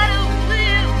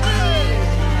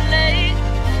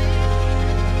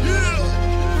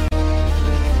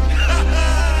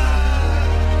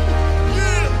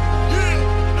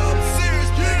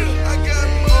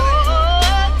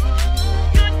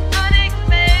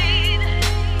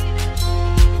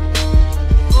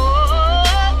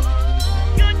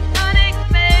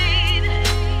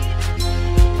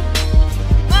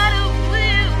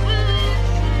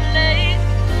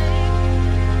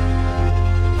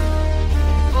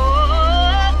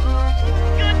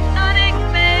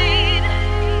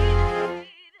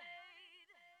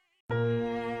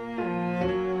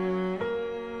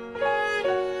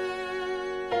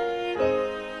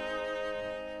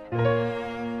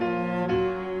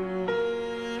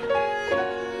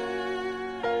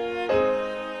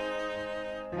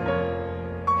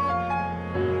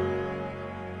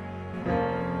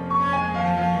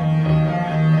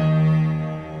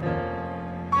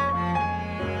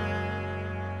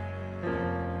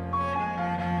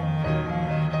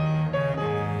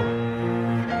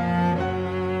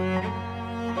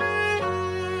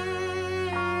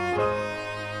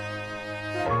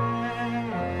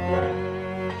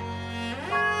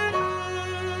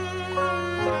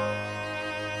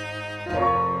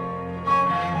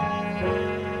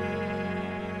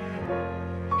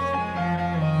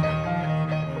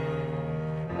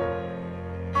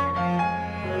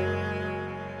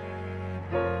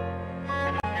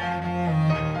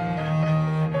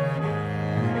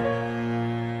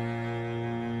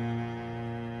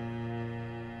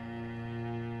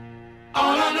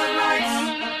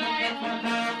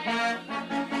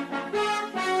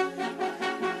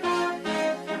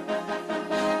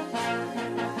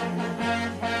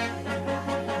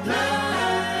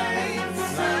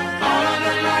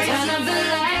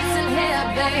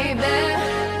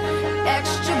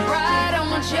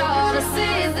 Y'all to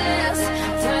see this.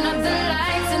 Turn up the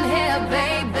lights in here,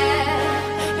 baby.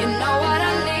 You know what I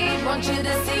need. Want you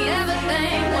to see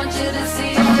everything. Want you to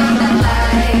see all of the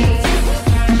lights.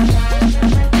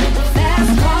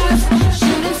 Fast cars,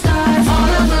 shooting stars.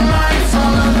 All of the lights,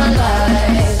 all of the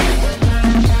lights.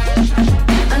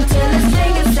 Until it's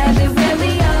singing, sadly where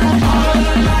we are. All of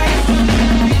the lights.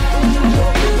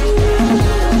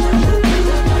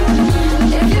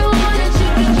 If you want it, you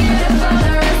can get it for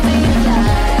the rest of your life.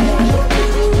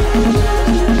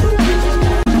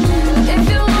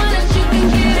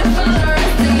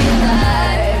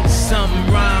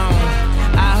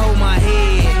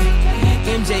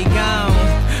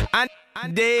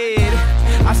 Dead.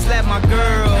 I slapped my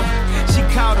girl, she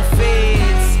call the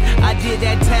feds. I did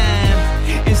that time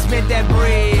and spent that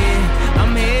bread.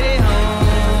 I'm headed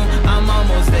home, I'm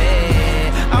almost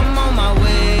there. I'm on my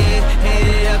way,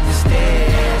 headed up the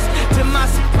stairs. To my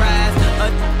surprise,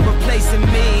 replacing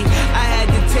me. I had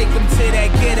to take him to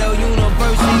that ghetto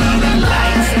university. The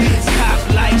lights, cop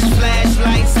lights,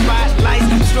 flashlights, spotlights,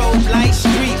 strobe lights,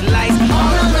 street lights.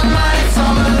 All of the lights,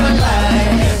 all of the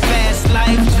lights. Fast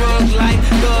life, drug life,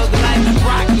 thug life,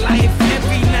 rock life,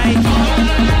 every night.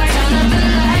 Turn up the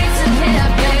lights in here,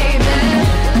 baby.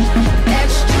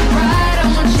 Extra bright, I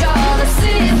want y'all to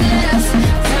see this.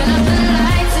 Turn up the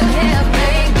lights in here,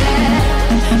 baby.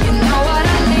 You know what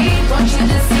I need. Want you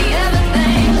to see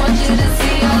everything. Want you to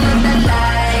see all of the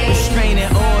lights.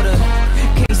 Restraining order,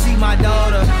 can't see my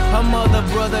daughter. Her mother,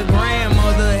 brother,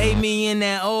 grandmother hate me in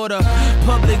that order.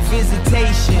 Public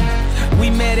visitation, we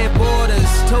met at borders.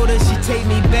 Told her she'd take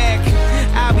me back,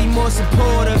 I'll be more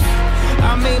supportive.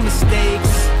 I made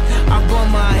mistakes, I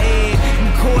bumped my head,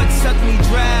 and court sucked me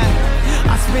dry.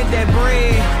 I spent that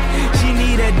bread, she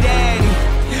need a daddy.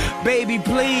 Baby,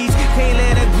 please, can't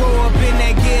let her grow up in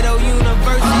that ghetto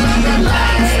university. The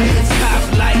lights, top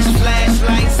lights,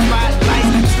 flashlights,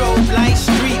 spotlights, strobe lights,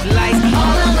 street lights.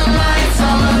 All of the lights,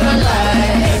 all of the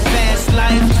lights. Fast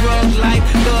life, drug life,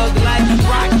 thug life,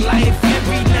 rock life,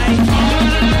 every night. Turn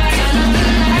up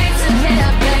the lights in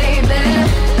here, baby.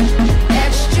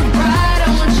 Extra bright, I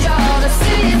want y'all to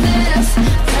see this.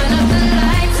 Turn up the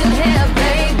lights in here,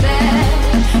 baby.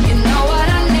 You know what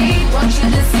I need. Want you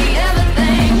to see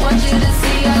everything. Want you to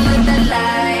see all of the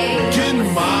lights. Get in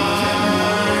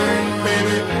mine,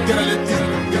 baby. Gotta let this,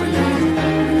 gotta let this.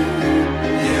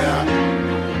 Yeah.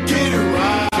 Get it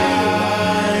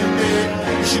right,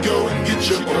 baby. You should go and get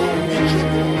your own.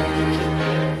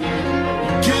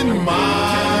 Get in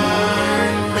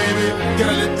mine, baby.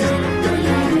 Gotta let this, gotta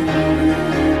let this.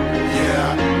 Yeah.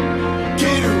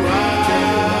 Get it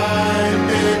right,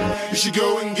 baby. You should go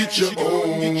and get your own.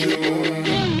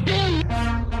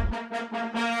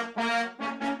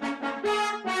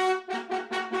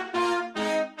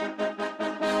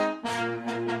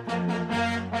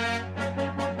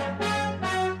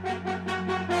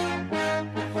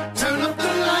 Turn up the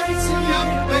lights in here,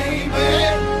 baby.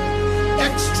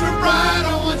 Extra bright, I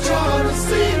want y'all to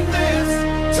see this.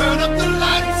 Turn up the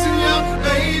lights in here,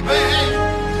 baby.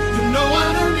 You know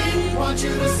what I need. Want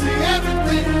you to see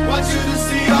everything. Want you to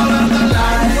see all of the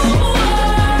lights.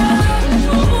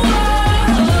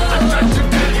 I tried to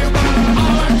tell you, but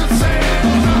all I could say.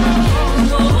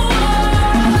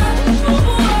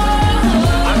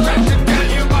 I tried to tell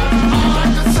you, but all I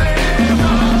could say.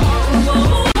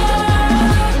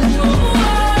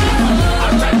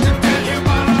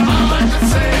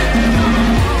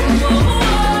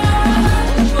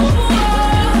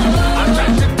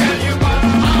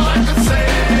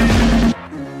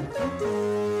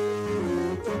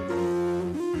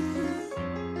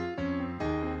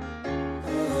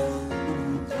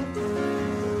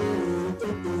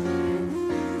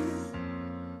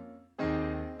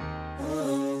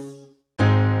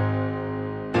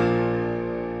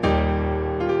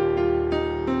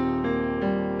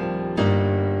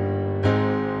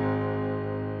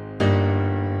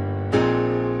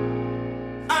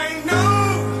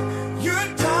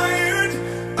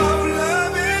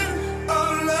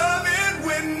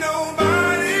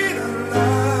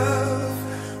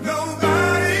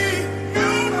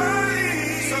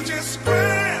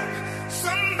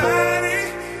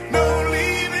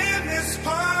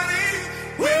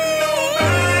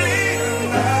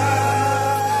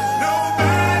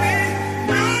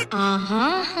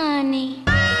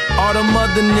 All them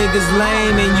other niggas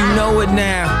lame and you know it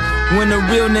now. When a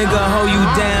real nigga hold you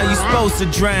down, you supposed to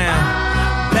drown.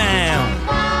 Bound.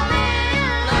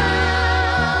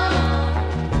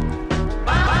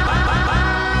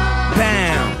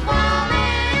 Bound.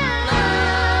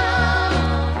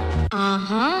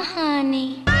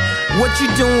 Honey. What you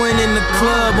doing in the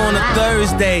club on a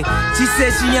Thursday? She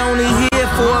said she only here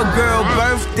for a girl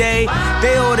birthday.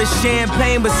 They order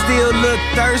champagne but still look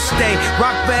thirsty.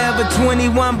 Rock forever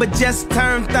 21 but just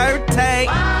turned 30.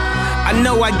 I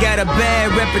know I got a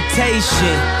bad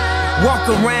reputation. Walk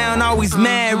around always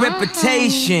mad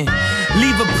reputation.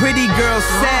 Leave a pretty girl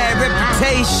sad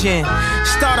reputation.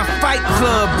 Start a fight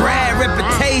club, Brad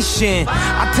reputation.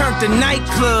 I turned the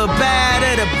nightclub bad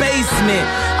at the basement.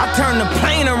 I turned the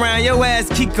plane around, your ass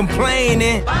keep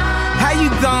complaining. How you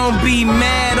gon' be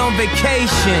mad on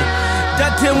vacation?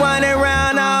 Dutton whining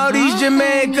around all these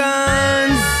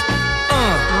Jamaicans.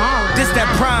 This that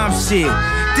prom shit.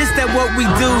 This that what we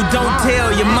do, don't tell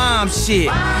your mom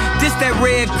shit. This that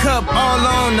red cup all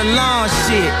on the lawn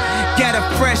shit. Got a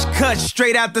fresh cut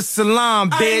straight out the salon,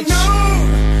 bitch. I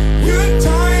know you're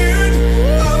tired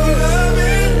of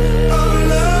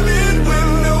loving when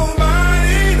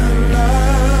nobody to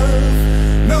love,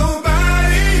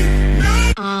 nobody.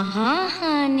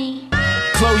 Honey.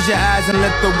 Close your eyes and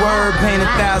let the word paint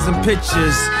 1,000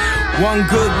 pictures. One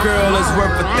good girl is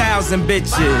worth 1,000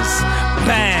 bitches.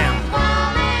 Bam.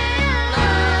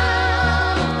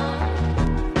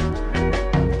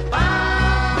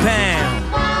 Bam.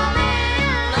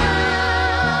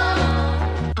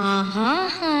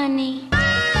 Honey.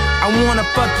 I wanna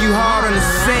fuck you hard on the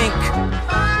sink.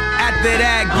 After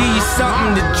that, give you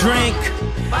something to drink.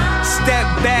 Step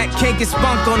back, can't get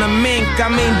spunk on a mink. I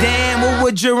mean, damn, what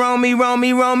would you Rome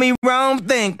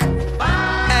think?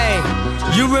 Hey,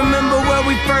 you remember where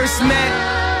we first met?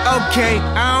 Okay,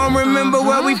 I don't remember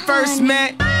where we first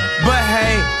met. But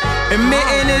hey,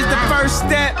 admitting is the first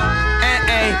step. And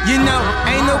hey, you know,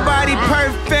 ain't nobody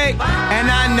perfect. And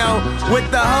I know, with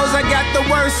the hoes I got the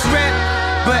worst rep.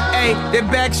 But hey, the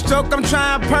backstroke I'm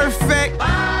trying perfect.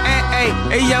 And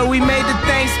hey, yo, we made the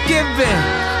Thanksgiving.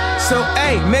 So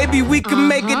hey, maybe we can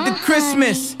make it to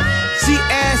Christmas. She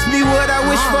asked me what I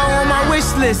wish for on my wish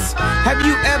list. Have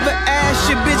you ever asked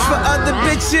your bitch for other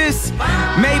bitches?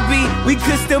 Maybe we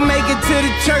could still make it to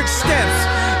the church steps.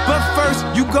 But first,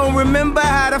 you gon' remember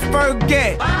how to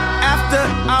forget. After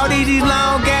all these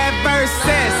long ass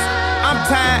verses, I'm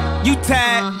tired, you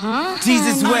tired,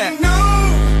 Jesus wept. I know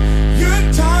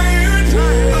you're tired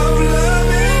of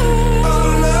loving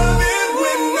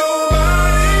when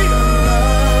nobody to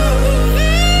love,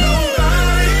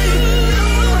 nobody.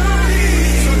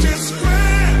 So just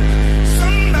grab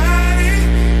somebody,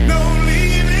 no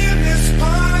leaving this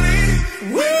party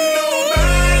with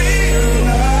nobody to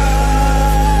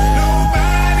love,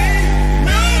 nobody.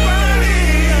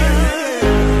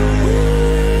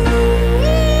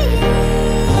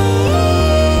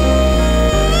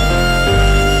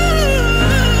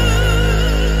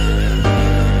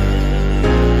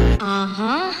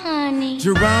 Honey.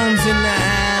 Jerome's in the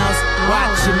house,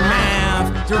 watch your mouth.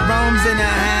 Jerome's in the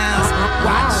house,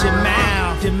 watch your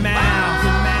mouth, your mouth,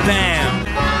 your mouth. Bam.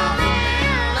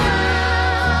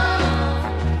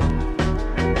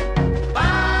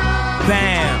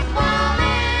 Bam.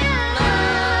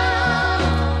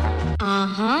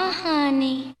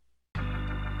 Honey.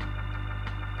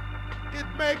 It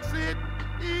makes it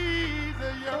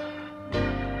easier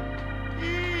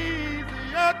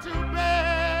to bear.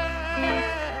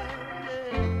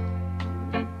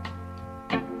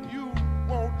 You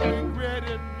won't regret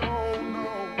it, no.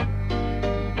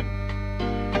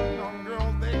 Some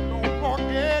girls, they don't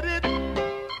forget it.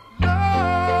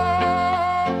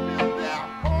 Love is their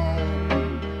home,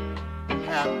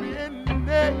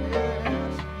 happiness, yeah.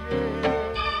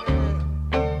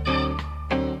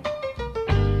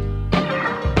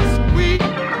 Sweet.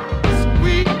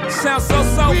 Sounds so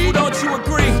soulful, don't you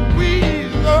agree?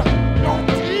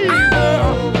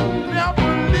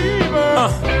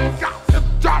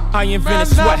 I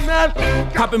invented sweat,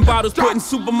 popping bottles, putting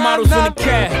supermodels in the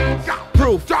cab.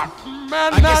 Proof.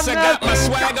 I guess I got my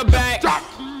swagger back.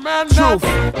 Truth.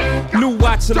 New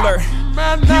watch alert.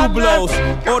 Hue blows.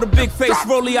 Or the big face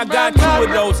rollie, I got two of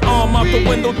those. Arm out the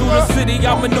window through the city,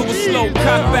 I maneuver slow.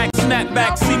 Cock back, snap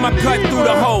back, see my cut through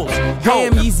the holes.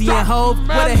 Damn, Yeezy and Hov,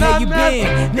 where the hell you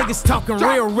been? Niggas talking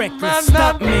real reckless,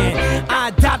 stunt man. I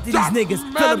adopted these niggas,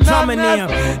 Philip drumming them.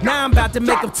 Now I'm about to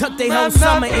make them tuck their whole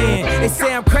summer in. They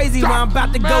say I'm crazy, well I'm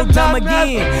about to go dumb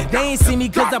again. They ain't see me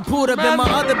cause I pulled up in my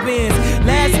other Benz.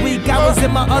 Last week I was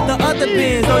in my other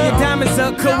Benz. Throw your diamonds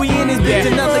up, cause we in this bitch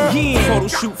another again. Photo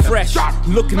shoot fresh,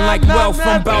 looking like wealth.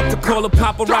 I'm about to call a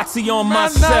paparazzi on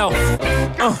myself.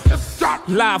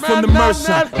 Live from the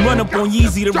Mercer, run up on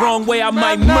Yeezy the wrong way, I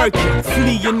might murk it.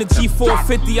 Flee in the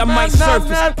G450, I might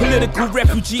surface. Political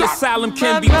refugee asylum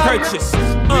can be purchased.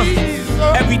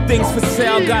 Everything's for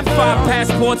sale, got 5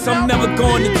 passports, I'm never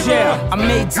going to jail. I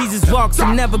made Jesus walk, so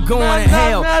I'm never going to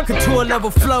hell. Couture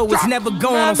level flow is never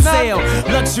going on sale.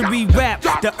 Luxury rap,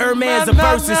 the Hermes of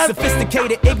verses.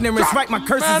 Sophisticated ignorance, write my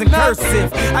curses in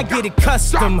cursive. I get it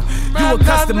custom, you a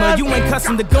customer. You ain't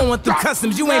custom to going through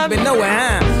customs, you ain't been nowhere,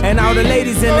 huh? And all the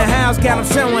ladies in the house got them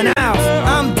showing out.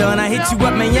 I'm done, I hit you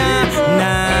up, man,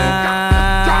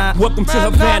 nah. Welcome to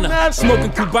Havana,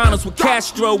 smoking Cubanos with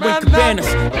Castro and Cabanas.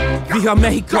 Via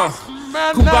Mexico,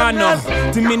 Cubano,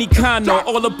 Dominicano,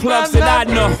 all the plugs that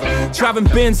I know. Driving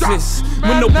Benzes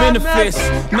with no benefits.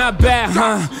 Not bad,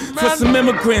 huh? For some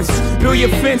immigrants, build your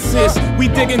fences. We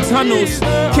digging tunnels.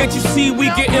 Can't you see we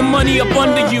getting money up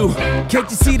under you? Can't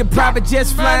you see the private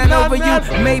jets flying over you?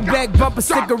 Maybach bumper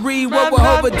stickery, what we're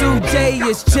overdue. Jay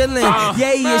is chillin',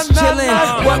 Yay is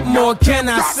chillin'. What more can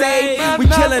I say? We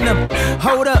killin' them.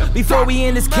 Hold up, before we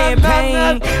end this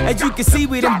campaign. As you can see,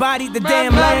 we embodied the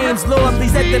damn lanes. Lord,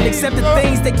 please let them accept the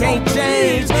things they can't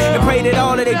change. And pray that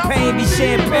all of their pain be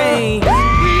champagne.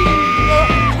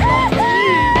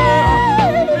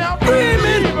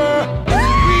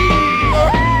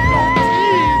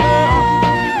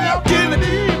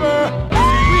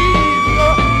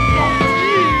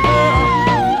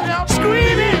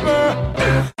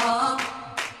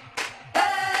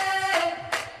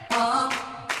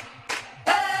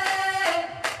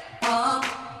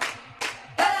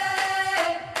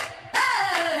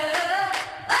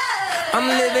 I'm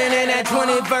living in that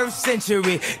 21st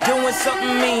century, doing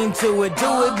something mean to it.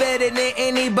 Do it better than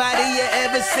anybody you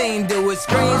ever seen do it.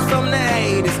 Screams from the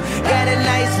haters, got a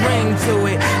nice ring to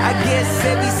it. I guess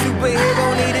every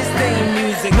superhero need his theme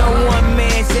music. No one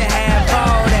man should have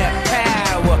all that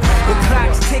power. The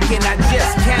clock's ticking, I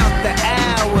just count the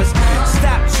hours.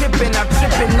 Stop tripping, I'm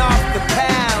tripping off the power.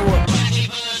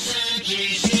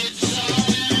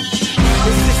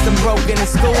 Broken, the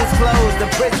school's closed, the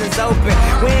prison's open.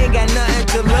 We ain't got nothing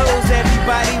to lose.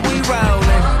 Everybody, we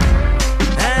rollin'.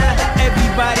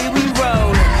 Everybody, we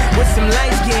rollin'. With some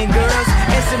light-skinned girls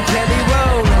and some Kelly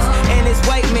Rollins. In this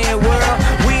white man world,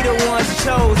 we the ones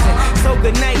chosen. So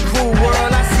good night, cool world.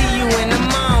 I see you in the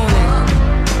morning.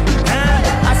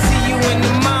 I see you in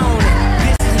the morning.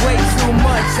 This is way too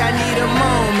much. I need a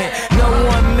moment. No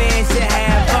one man should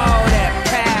have all that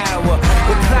power.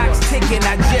 The clock's ticking.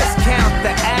 I just count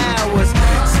the hours.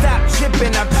 Stop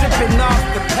tripping, I'm tripping off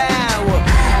the power.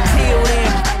 Till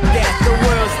then, that the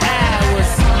world's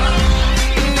ours.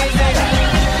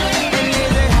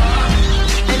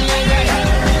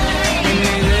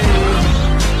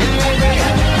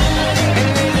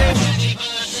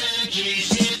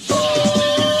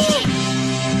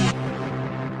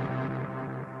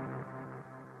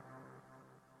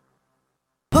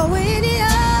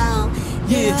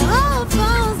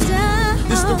 Yeah,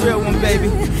 this the real one, baby.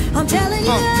 I'm telling you,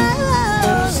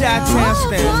 Chi-Town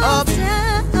stand up.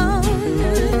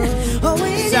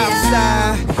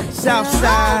 South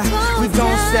side, we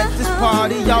gon' set this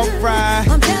party off right.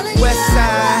 West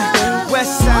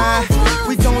side,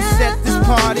 we gon' set this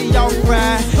party off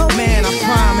right. Man, I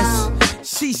promise.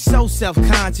 She's so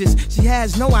self-conscious, she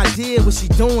has no idea what she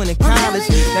doing in college.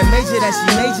 That major that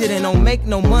she majored in don't make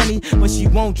no money, but she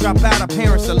won't drop out, her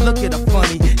parents will look at her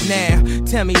funny. Now,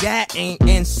 tell me that ain't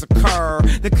insecure.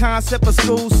 The concept of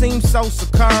school seems so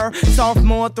secure.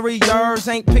 Sophomore 3 years,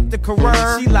 ain't picked a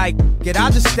career. She like,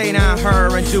 I'll just stay down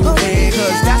her and do it.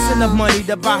 Cause that's enough money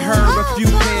to buy her a few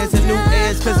pairs of new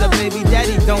ears. Cause her baby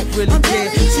daddy don't really care.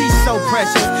 She's so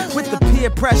precious, with the peer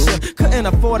pressure. Couldn't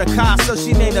afford a car, so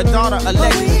she named her daughter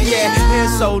Alexis. Yeah, hair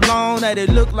so long that it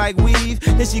looked like weave.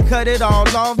 Then she cut it all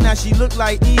off, now she look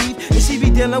like Eve. And she be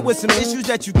dealing with some issues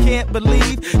that you can't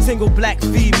believe. Single black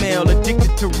female,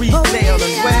 addicted to retail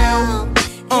as well.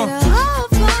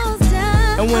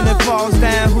 And when it falls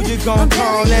down, who you gon'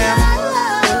 call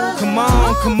now? Come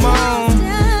on, come on.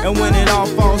 And when it all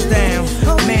falls down,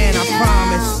 man, I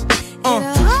promise.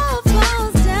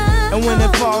 And when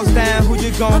it falls down, who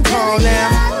you gon' call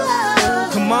now?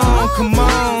 Come on, come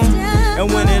on.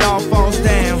 And when it all falls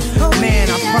down, man,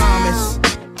 I promise.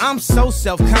 I'm so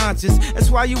self-conscious, that's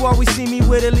why you always see me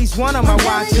with at least one of my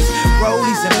watches.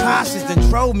 Rollies and Porsches that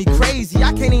drove me crazy.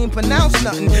 I can't even pronounce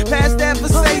nothing past that for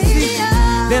safety.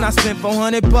 Then I spent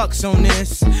 $400 on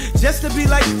this, just to be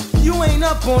like, you ain't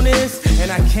up on this.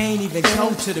 And I can't even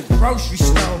go to the grocery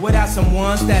store without some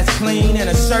ones that's clean and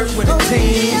a shirt with a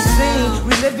team.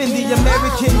 We live in the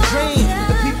American dream.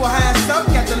 The people highest up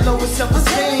got the lowest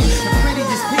self-esteem. The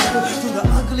prettiest people do the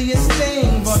ugliest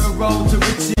things. For the road to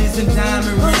riches and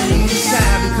diamond rings.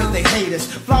 Shine because they hate us,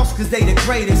 floss because they the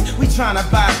greatest. We tryna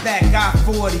buy back our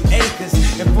 40 acres.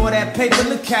 And for that paper,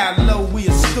 look how low we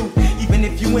are stoop. Even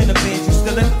if you in a bench, you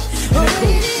still in a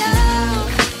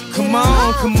coupe. Come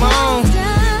on, come on.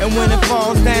 And when it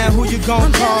falls down, who you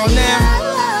gon' call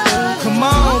now? Come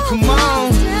on, come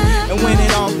on. And when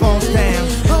it all falls down,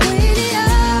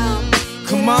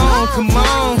 come on, come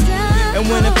on. And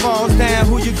when it falls down,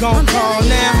 who you gon' call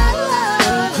now?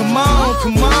 Come on,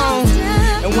 come on.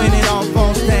 And when it all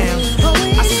falls down,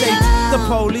 I say the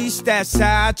police that's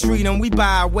how I treat them. We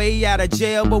buy our way out of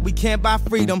jail, but we can't buy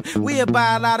freedom. We'll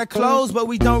buy a lot of clothes, but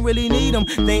we don't really need them.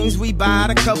 Things we buy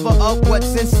to cover up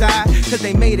what's inside, cause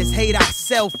they made us hate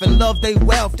ourselves and love their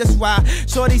wealth. That's why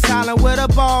shorty's hollering where the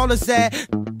ballers at.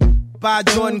 Buy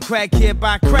Jordan crack, kid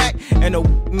buy crack, and the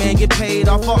man get paid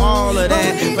off for all of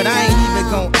that. But I ain't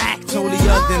even gon' act totally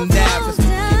other than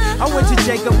that. I went to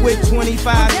Jacob with 25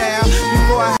 down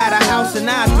before I had a house, and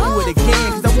I do it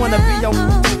again. Cause I wanna be on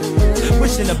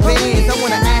pushing the bands. I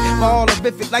wanna act all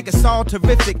horrific like it's all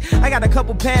terrific. I got a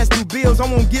couple past due bills, I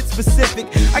won't get specific.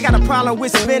 I got a problem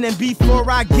with spending before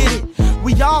I get it.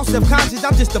 We all self-conscious,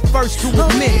 I'm just the first to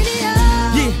admit it.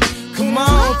 Yeah, come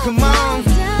on, come on.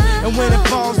 And when it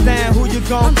falls down, who you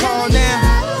gon' call now?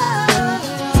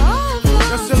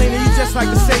 Now, Selena, you just like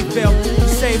the safe belt. You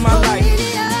saved my life.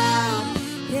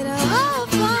 It all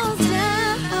falls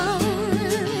down.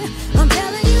 I'm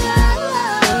telling you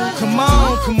how. Come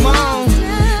on, come on.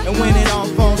 And when it all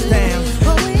falls down.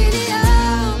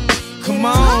 Come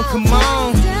on, come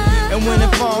on. And when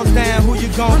it falls down, who you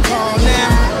gon' call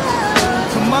now?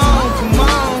 Come on, come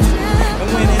on.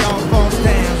 And when it all falls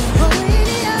down.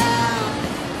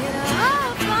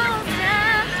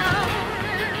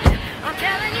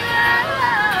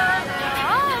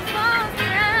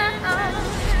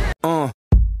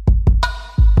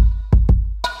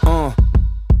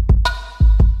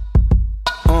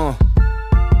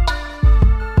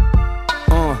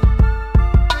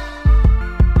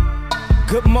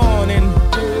 Good morning.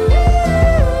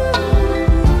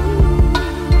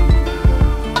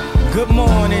 Good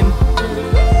morning.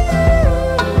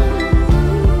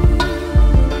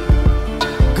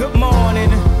 Good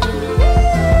morning.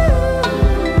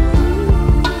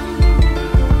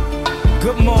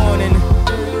 Good morning.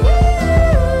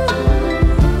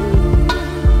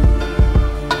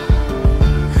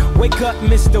 Wake up,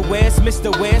 Mr. West,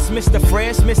 Mr. West, Mr.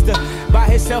 Fresh, Mr. By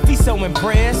himself, he's so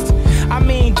impressed. I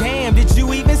mean, damn, did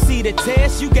you even see the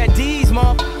test? You got D's,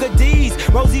 motherfucker D's,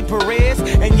 Rosie Perez,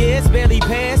 and yes, barely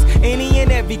passed any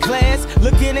and every class,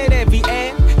 looking at every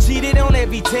ad, cheated on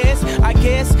every test. I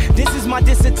guess this is my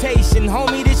dissertation,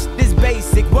 homie, this is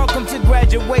basic. Welcome to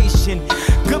graduation.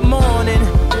 Good morning.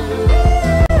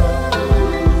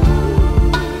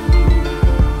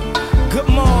 Good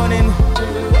morning.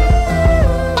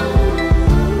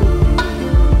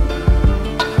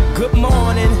 Good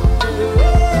morning.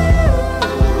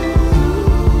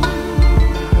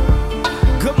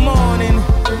 Good morning.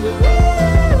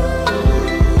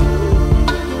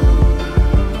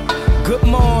 Good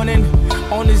morning.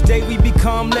 On this day we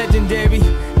become legendary.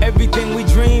 Everything we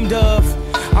dreamed of.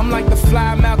 I'm like the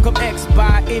fly Malcolm X,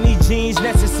 by any jeans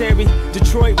necessary.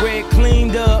 Detroit red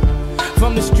cleaned up.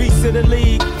 From the streets to the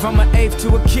league, from an eighth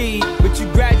to a key. But you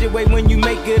graduate when you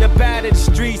make it up out of the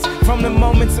streets. From the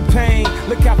moments of pain,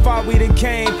 look how far we done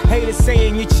came. Haters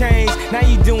saying you changed, now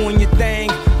you doing your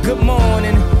thing. Good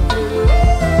morning.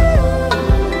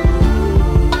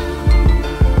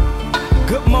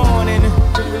 Good morning.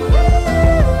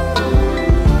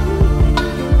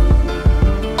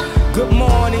 Good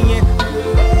morning.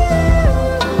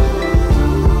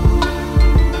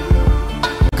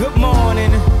 Good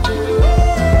morning.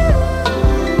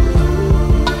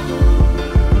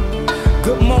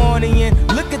 Good morning,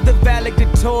 look at the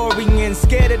valedictorian.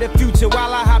 Scared of the future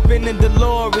while I hop in the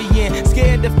DeLorean.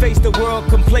 Scared to face the world,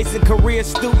 complacent career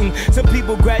student. Some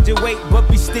people graduate but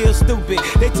be still stupid.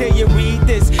 They tell you read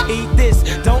this, eat this.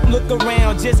 Don't look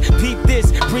around, just peep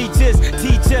this. Preach us,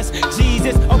 teach us,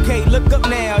 Jesus. Okay, look up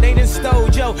now, they done stole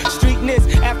your streetness.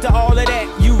 After all of that,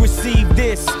 you receive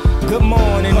this. Good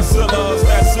morning. Hustlers,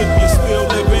 that's if you're still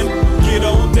living, get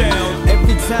on down.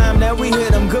 Every time that we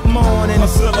hit them, good morning.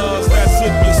 Hustlers, that's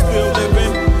if you're still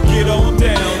living, get on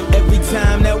down. Every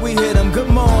time that we hit them, good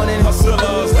morning.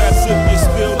 Hustlers, that's if you're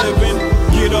still living,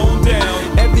 get on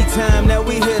down. Every time that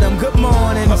we hit them, good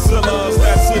morning. Hustlers,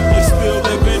 that's if you're still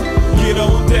living, get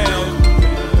on down.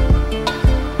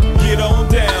 Get on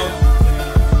down.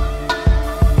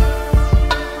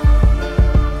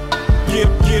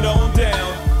 Get on down.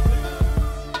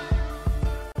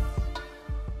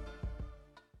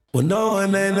 When no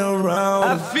one ain't around,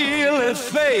 I feel it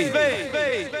fade.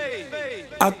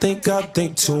 I think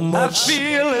too much. I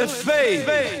feel it fade.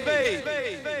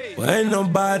 Well, ain't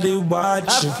nobody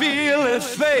watching. I feel it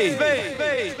fade.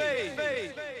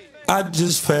 I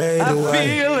just fade away. I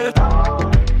feel it.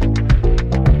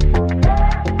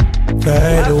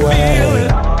 Fade away.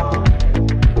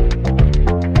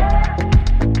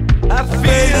 I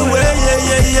feel away,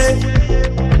 yeah.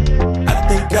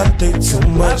 I think too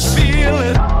much. I feel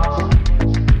it.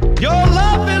 Your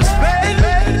love is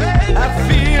fading. I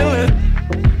feel it.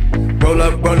 Roll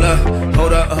up,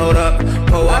 hold up.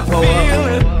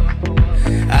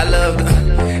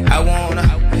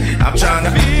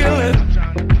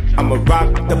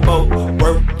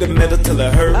 till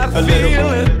it hurt a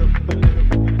little.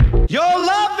 Your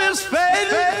love is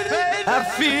fading. I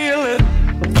feel it.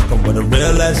 Fucking with a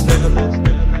real ass nigga.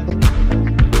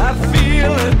 I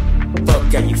feel it.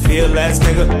 Fuck, can you feel ass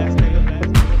nigga?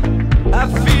 I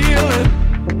feel it.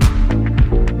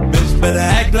 Bitch better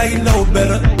act like you know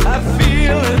better. I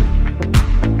feel it.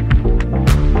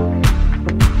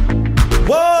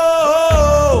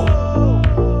 Whoa,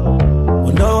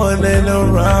 when no one ain't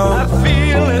around, I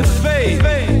feel it fade.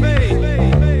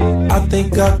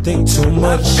 I think too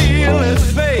much. I feel it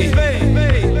fade.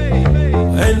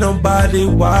 Ain't nobody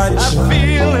watching. I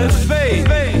feel it fade.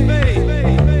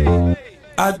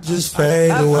 I just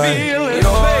fade I away. feel it You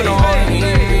fade. don't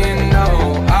even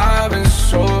know I've been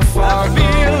so far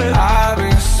gone. I've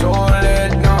been so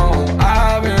let go.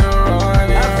 I've been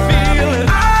running. I feel it.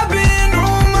 I've been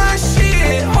on my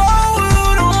shit, whole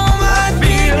world on my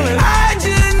dick. I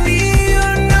just need you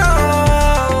to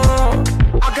know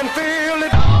I can feel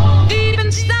it. Deep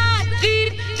inside,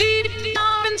 deep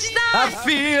inside. I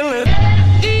feel it.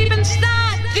 Deep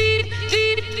inside, deep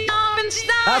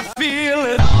inside. I feel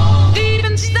it. Deep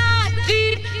inside,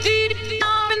 deep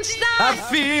inside. I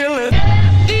feel it.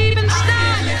 Deep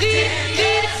inside, deep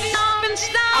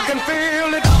inside. I can feel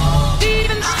it. Deep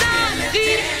inside,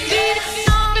 deep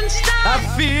inside. I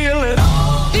feel it.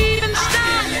 Deep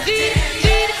inside, deep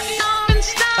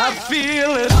inside. I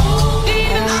feel it.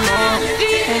 Deep inside,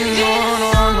 deep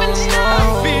inside. I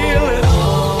feel it.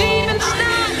 Deep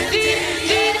inside, deep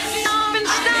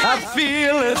inside. I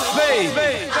feel it fade.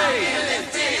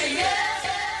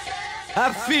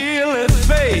 I feel it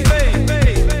fade.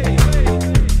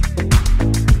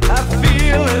 I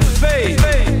feel it fade.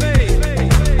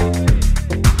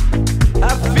 I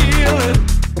feel it.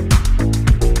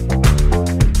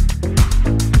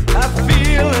 I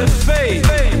feel it fade.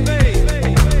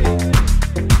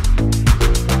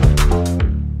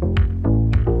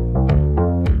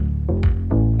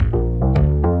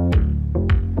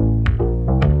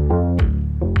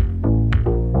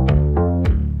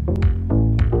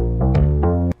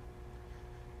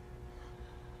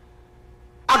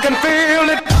 I can feel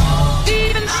it.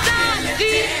 Deep inside,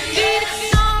 deep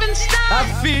inside. I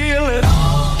feel it.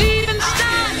 Deep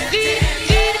inside, deep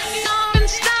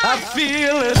inside. I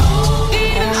feel it.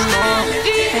 Deep inside,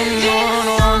 deep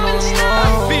inside.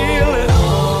 I feel it.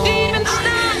 Deep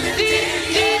inside,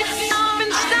 deep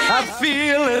inside. I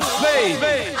feel it fade.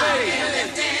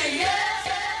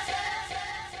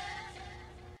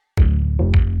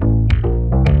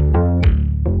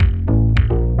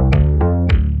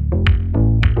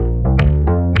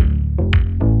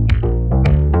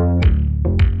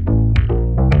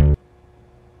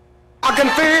 I can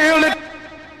feel it.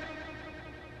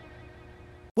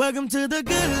 Welcome to the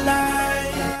good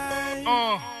life.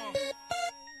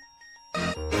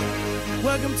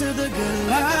 Welcome to the good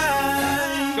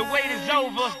life. The wait is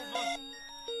over.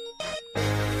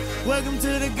 Welcome to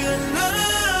the good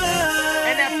life.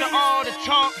 And after all the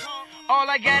talk, all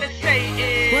I gotta say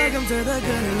is Welcome to the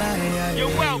good life.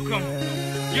 you're welcome.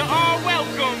 You're all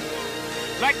welcome.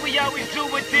 Like we always do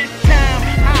at this time.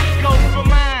 I go for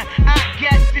mine. I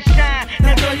got to shine.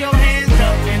 Now throw your hands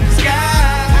up in the sky.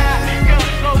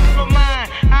 I go for mine.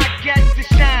 I got to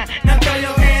shine. Now throw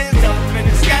your hands up in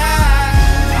the sky.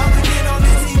 I'ma get on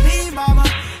this EP, mama.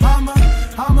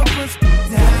 I'ma push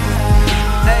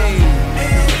down. Hey,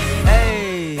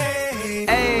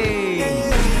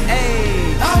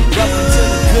 welcome to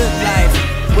the good life.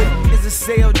 What is a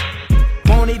sale?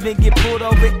 Won't even get pulled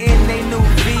over in they new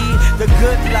V. The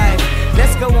good life.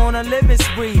 Let's go on a living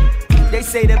spree. They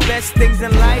say the best things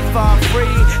in life are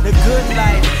free. The good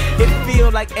life. It feel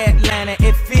like Atlanta.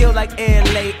 It feel like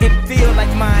LA. It feel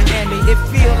like Miami. It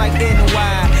feel like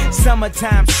NY.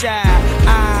 Summertime shy.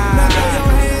 Now throw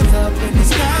your hands up in the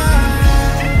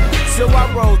sky. So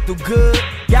I roll through good.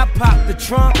 Y'all pop the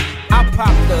trunk. I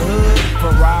pop the hood.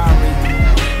 Ferrari.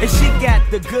 And she got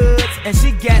the goods. And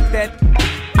she got that.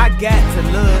 I got to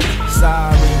look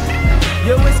sorry.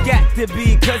 Yo, it's got to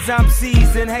be, cause I'm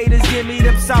seasoned. Haters give me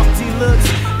them salty looks.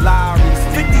 Lowry's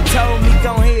 50 told me,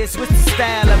 go ahead, switch the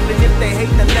style up. And if they hate,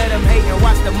 then let them hate and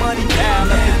watch the money pile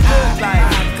up. It's good like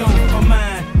I go for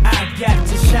mine, I got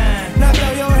to shine. Now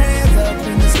throw your hands up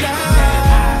in the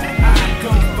sky. I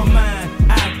go for mine,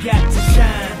 I got to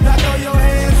shine. Now throw your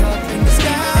hands up in the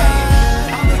sky.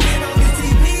 I'ma get on this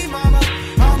TV, mama.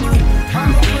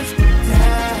 I'ma push it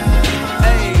down.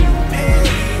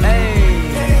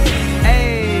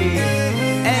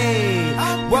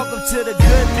 Welcome to the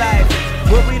good life,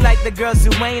 where we like the girls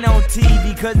who ain't on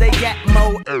TV, cause they got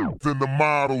more earth and the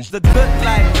models. The good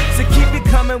life, so keep it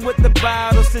coming with the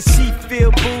bottles. So she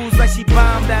feel booze like she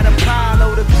bombed at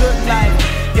Apollo. The good life,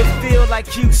 it feel like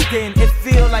Houston, it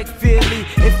feel like Philly,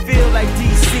 it feel like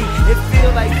DC, it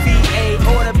feel like VA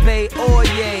or the Bay or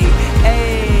yay.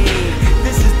 Hey,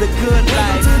 this is the good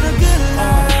life.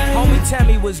 Homie, tell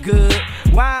me what's good.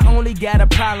 Why I only got a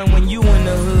problem when you in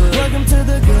the hood? Welcome to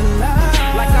the good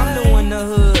life. Like I'm new in the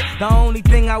hood. The only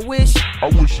thing I wish it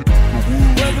would.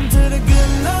 Welcome to the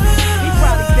good life. He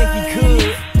probably think he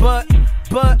could, but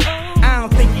I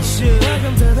don't think he should.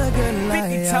 Welcome to the good life.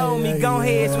 50 told me go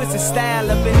ahead, switch the style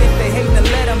up, and if they hate, then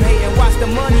let them hate and watch the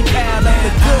money pile up. The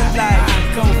good life.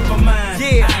 I go for mine.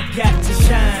 Yeah, I got to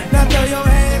shine. Now throw your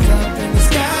hands up in the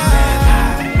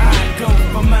sky. I go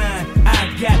for mine.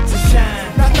 I got to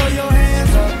shine. Now throw your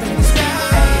hands up in the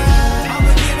sky.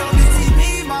 I'ma get on this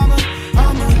TV, mama.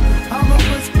 I'ma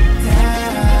push it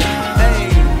down.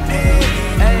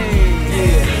 Hey.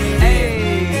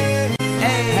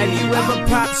 Have you ever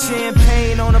popped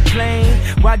champagne on a plane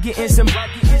while getting some?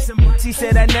 She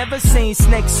said I never seen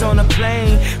snakes on a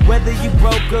plane. Whether you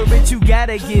broke or rich, you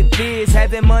gotta get this.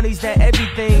 Having money's not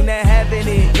everything that having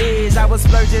it is. I was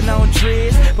splurging on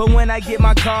trips, but when I get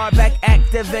my car back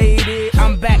activated,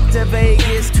 I'm back to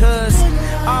Vegas. Cause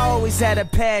I always had a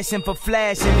passion for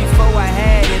flashing. Before I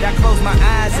had it, I closed my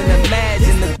eyes and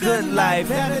imagined the good life.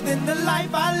 Better than the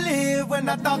life I lived when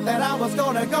I thought that I was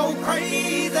gonna go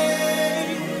crazy.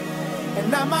 And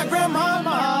now my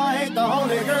grandmama ain't the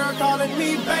only girl calling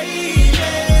me baby.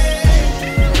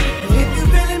 If you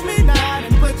feeling me now,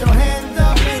 then put your hands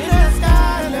up in the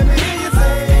sky and let me hear you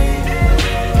say,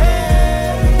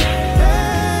 hey,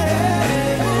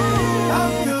 hey,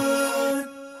 I'm good.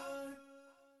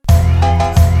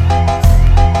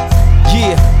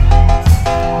 Yeah.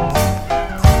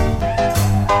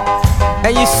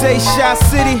 And you say Shy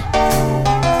City,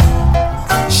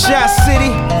 Shy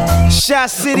City. Shy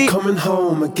City. I'm coming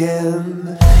home again.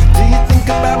 Do you think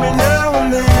about me now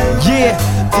and then? Yeah.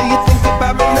 Do you think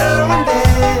about me now and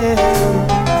then?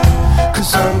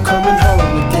 Cause I'm coming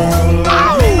home again.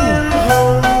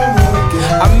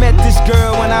 I met this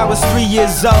girl when I was 3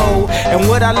 years old, and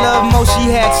what I love most,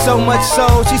 she had so much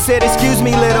soul. She said, excuse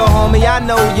me little homie, I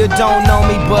know you don't know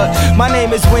me, but my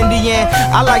name is Wendy and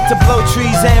I like to blow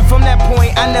trees, and from that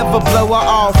point I never blow her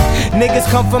off. Niggas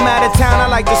come from out of town, I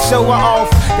like to show her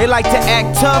off. They like to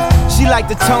act tough, she like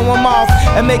to tone them off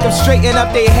and make them straighten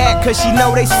up their hat, cause she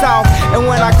know they soft. And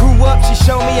when I grew up, she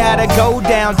showed me how to go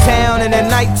downtown, and at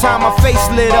nighttime my face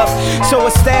lit up so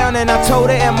astounding. I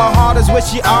told her in my heart is where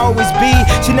she always be.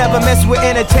 She never mess with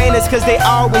entertainers cause they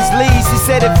always leave. She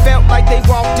said it felt like they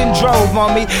walked and drove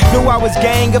on me. Knew I was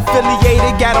gang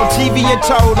affiliated, got on TV and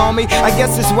told on me. I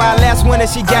guess that's why last winter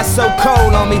she got so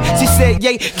cold on me. She said,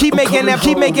 yeah, keep making that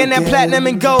platinum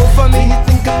and gold for me. Do you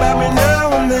think about me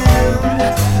now and then?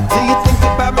 Do you think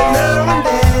about me now and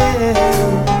then?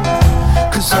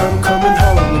 Cause I'm coming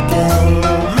home again.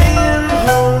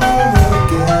 Home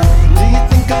again. Do you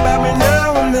think about me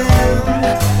now and then?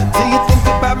 Do you think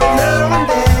about me now and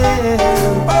then?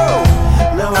 Oh,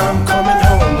 now I'm coming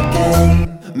home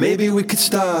again. Maybe we could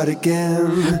start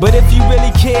again. But if you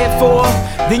really cared for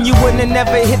her, then you wouldn't have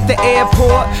never hit the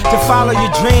airport to follow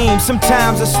your dreams.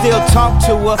 Sometimes I still talk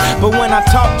to her, but when I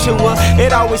talk to her,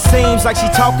 it always seems like she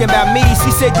talking about me.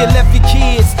 She said you left your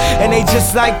kids, and they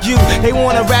just like you. They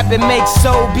wanna rap and make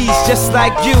soul beats just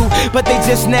like you, but they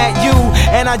just not you.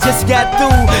 And I just got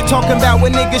through talking about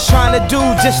what niggas trying to do,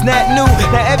 just not new.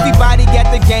 Now everybody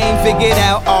got the game figured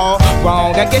out all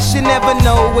wrong. I guess you never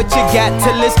know what you got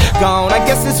till it's gone. I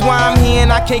guess it's why I'm here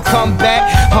and I can't come back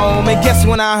home. And guess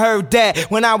when I heard that,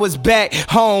 when I was back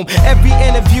home. Every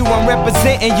interview I'm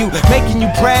representing you, making you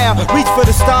proud. Reach for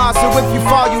the stars, so if you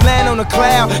fall you land on a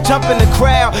cloud. Jump in the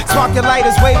crowd, spark your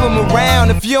lighters, wave them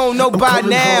around. If you don't know by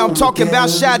now, I'm talking about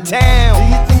Chi-Town. Do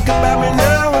you think about me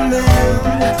now and then?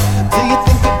 Do you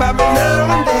think about me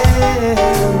now and then?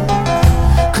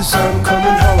 Cause I'm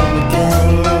coming home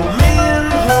again.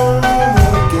 Home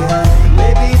again.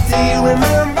 Maybe do you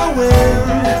remember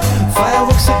when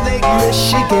fireworks at Lake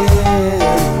Michigan?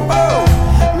 Oh,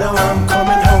 now I'm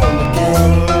coming home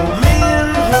again.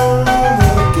 Home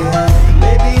again.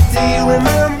 Maybe do you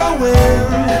remember when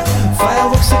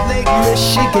fireworks at Lake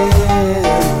Michigan?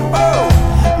 Oh,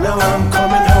 now I'm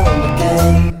coming home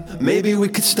again. Maybe we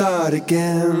could start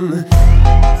again.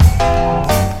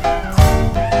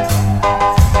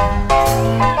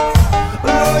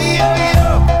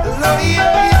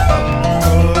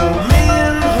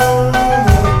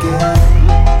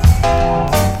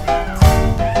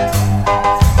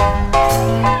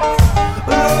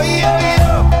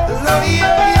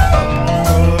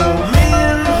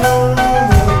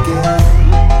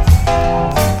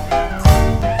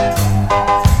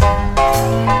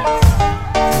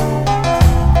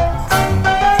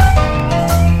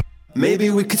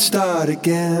 maybe we could start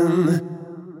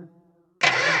again.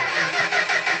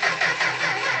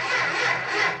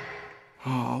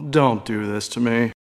 Oh, don't do this to me.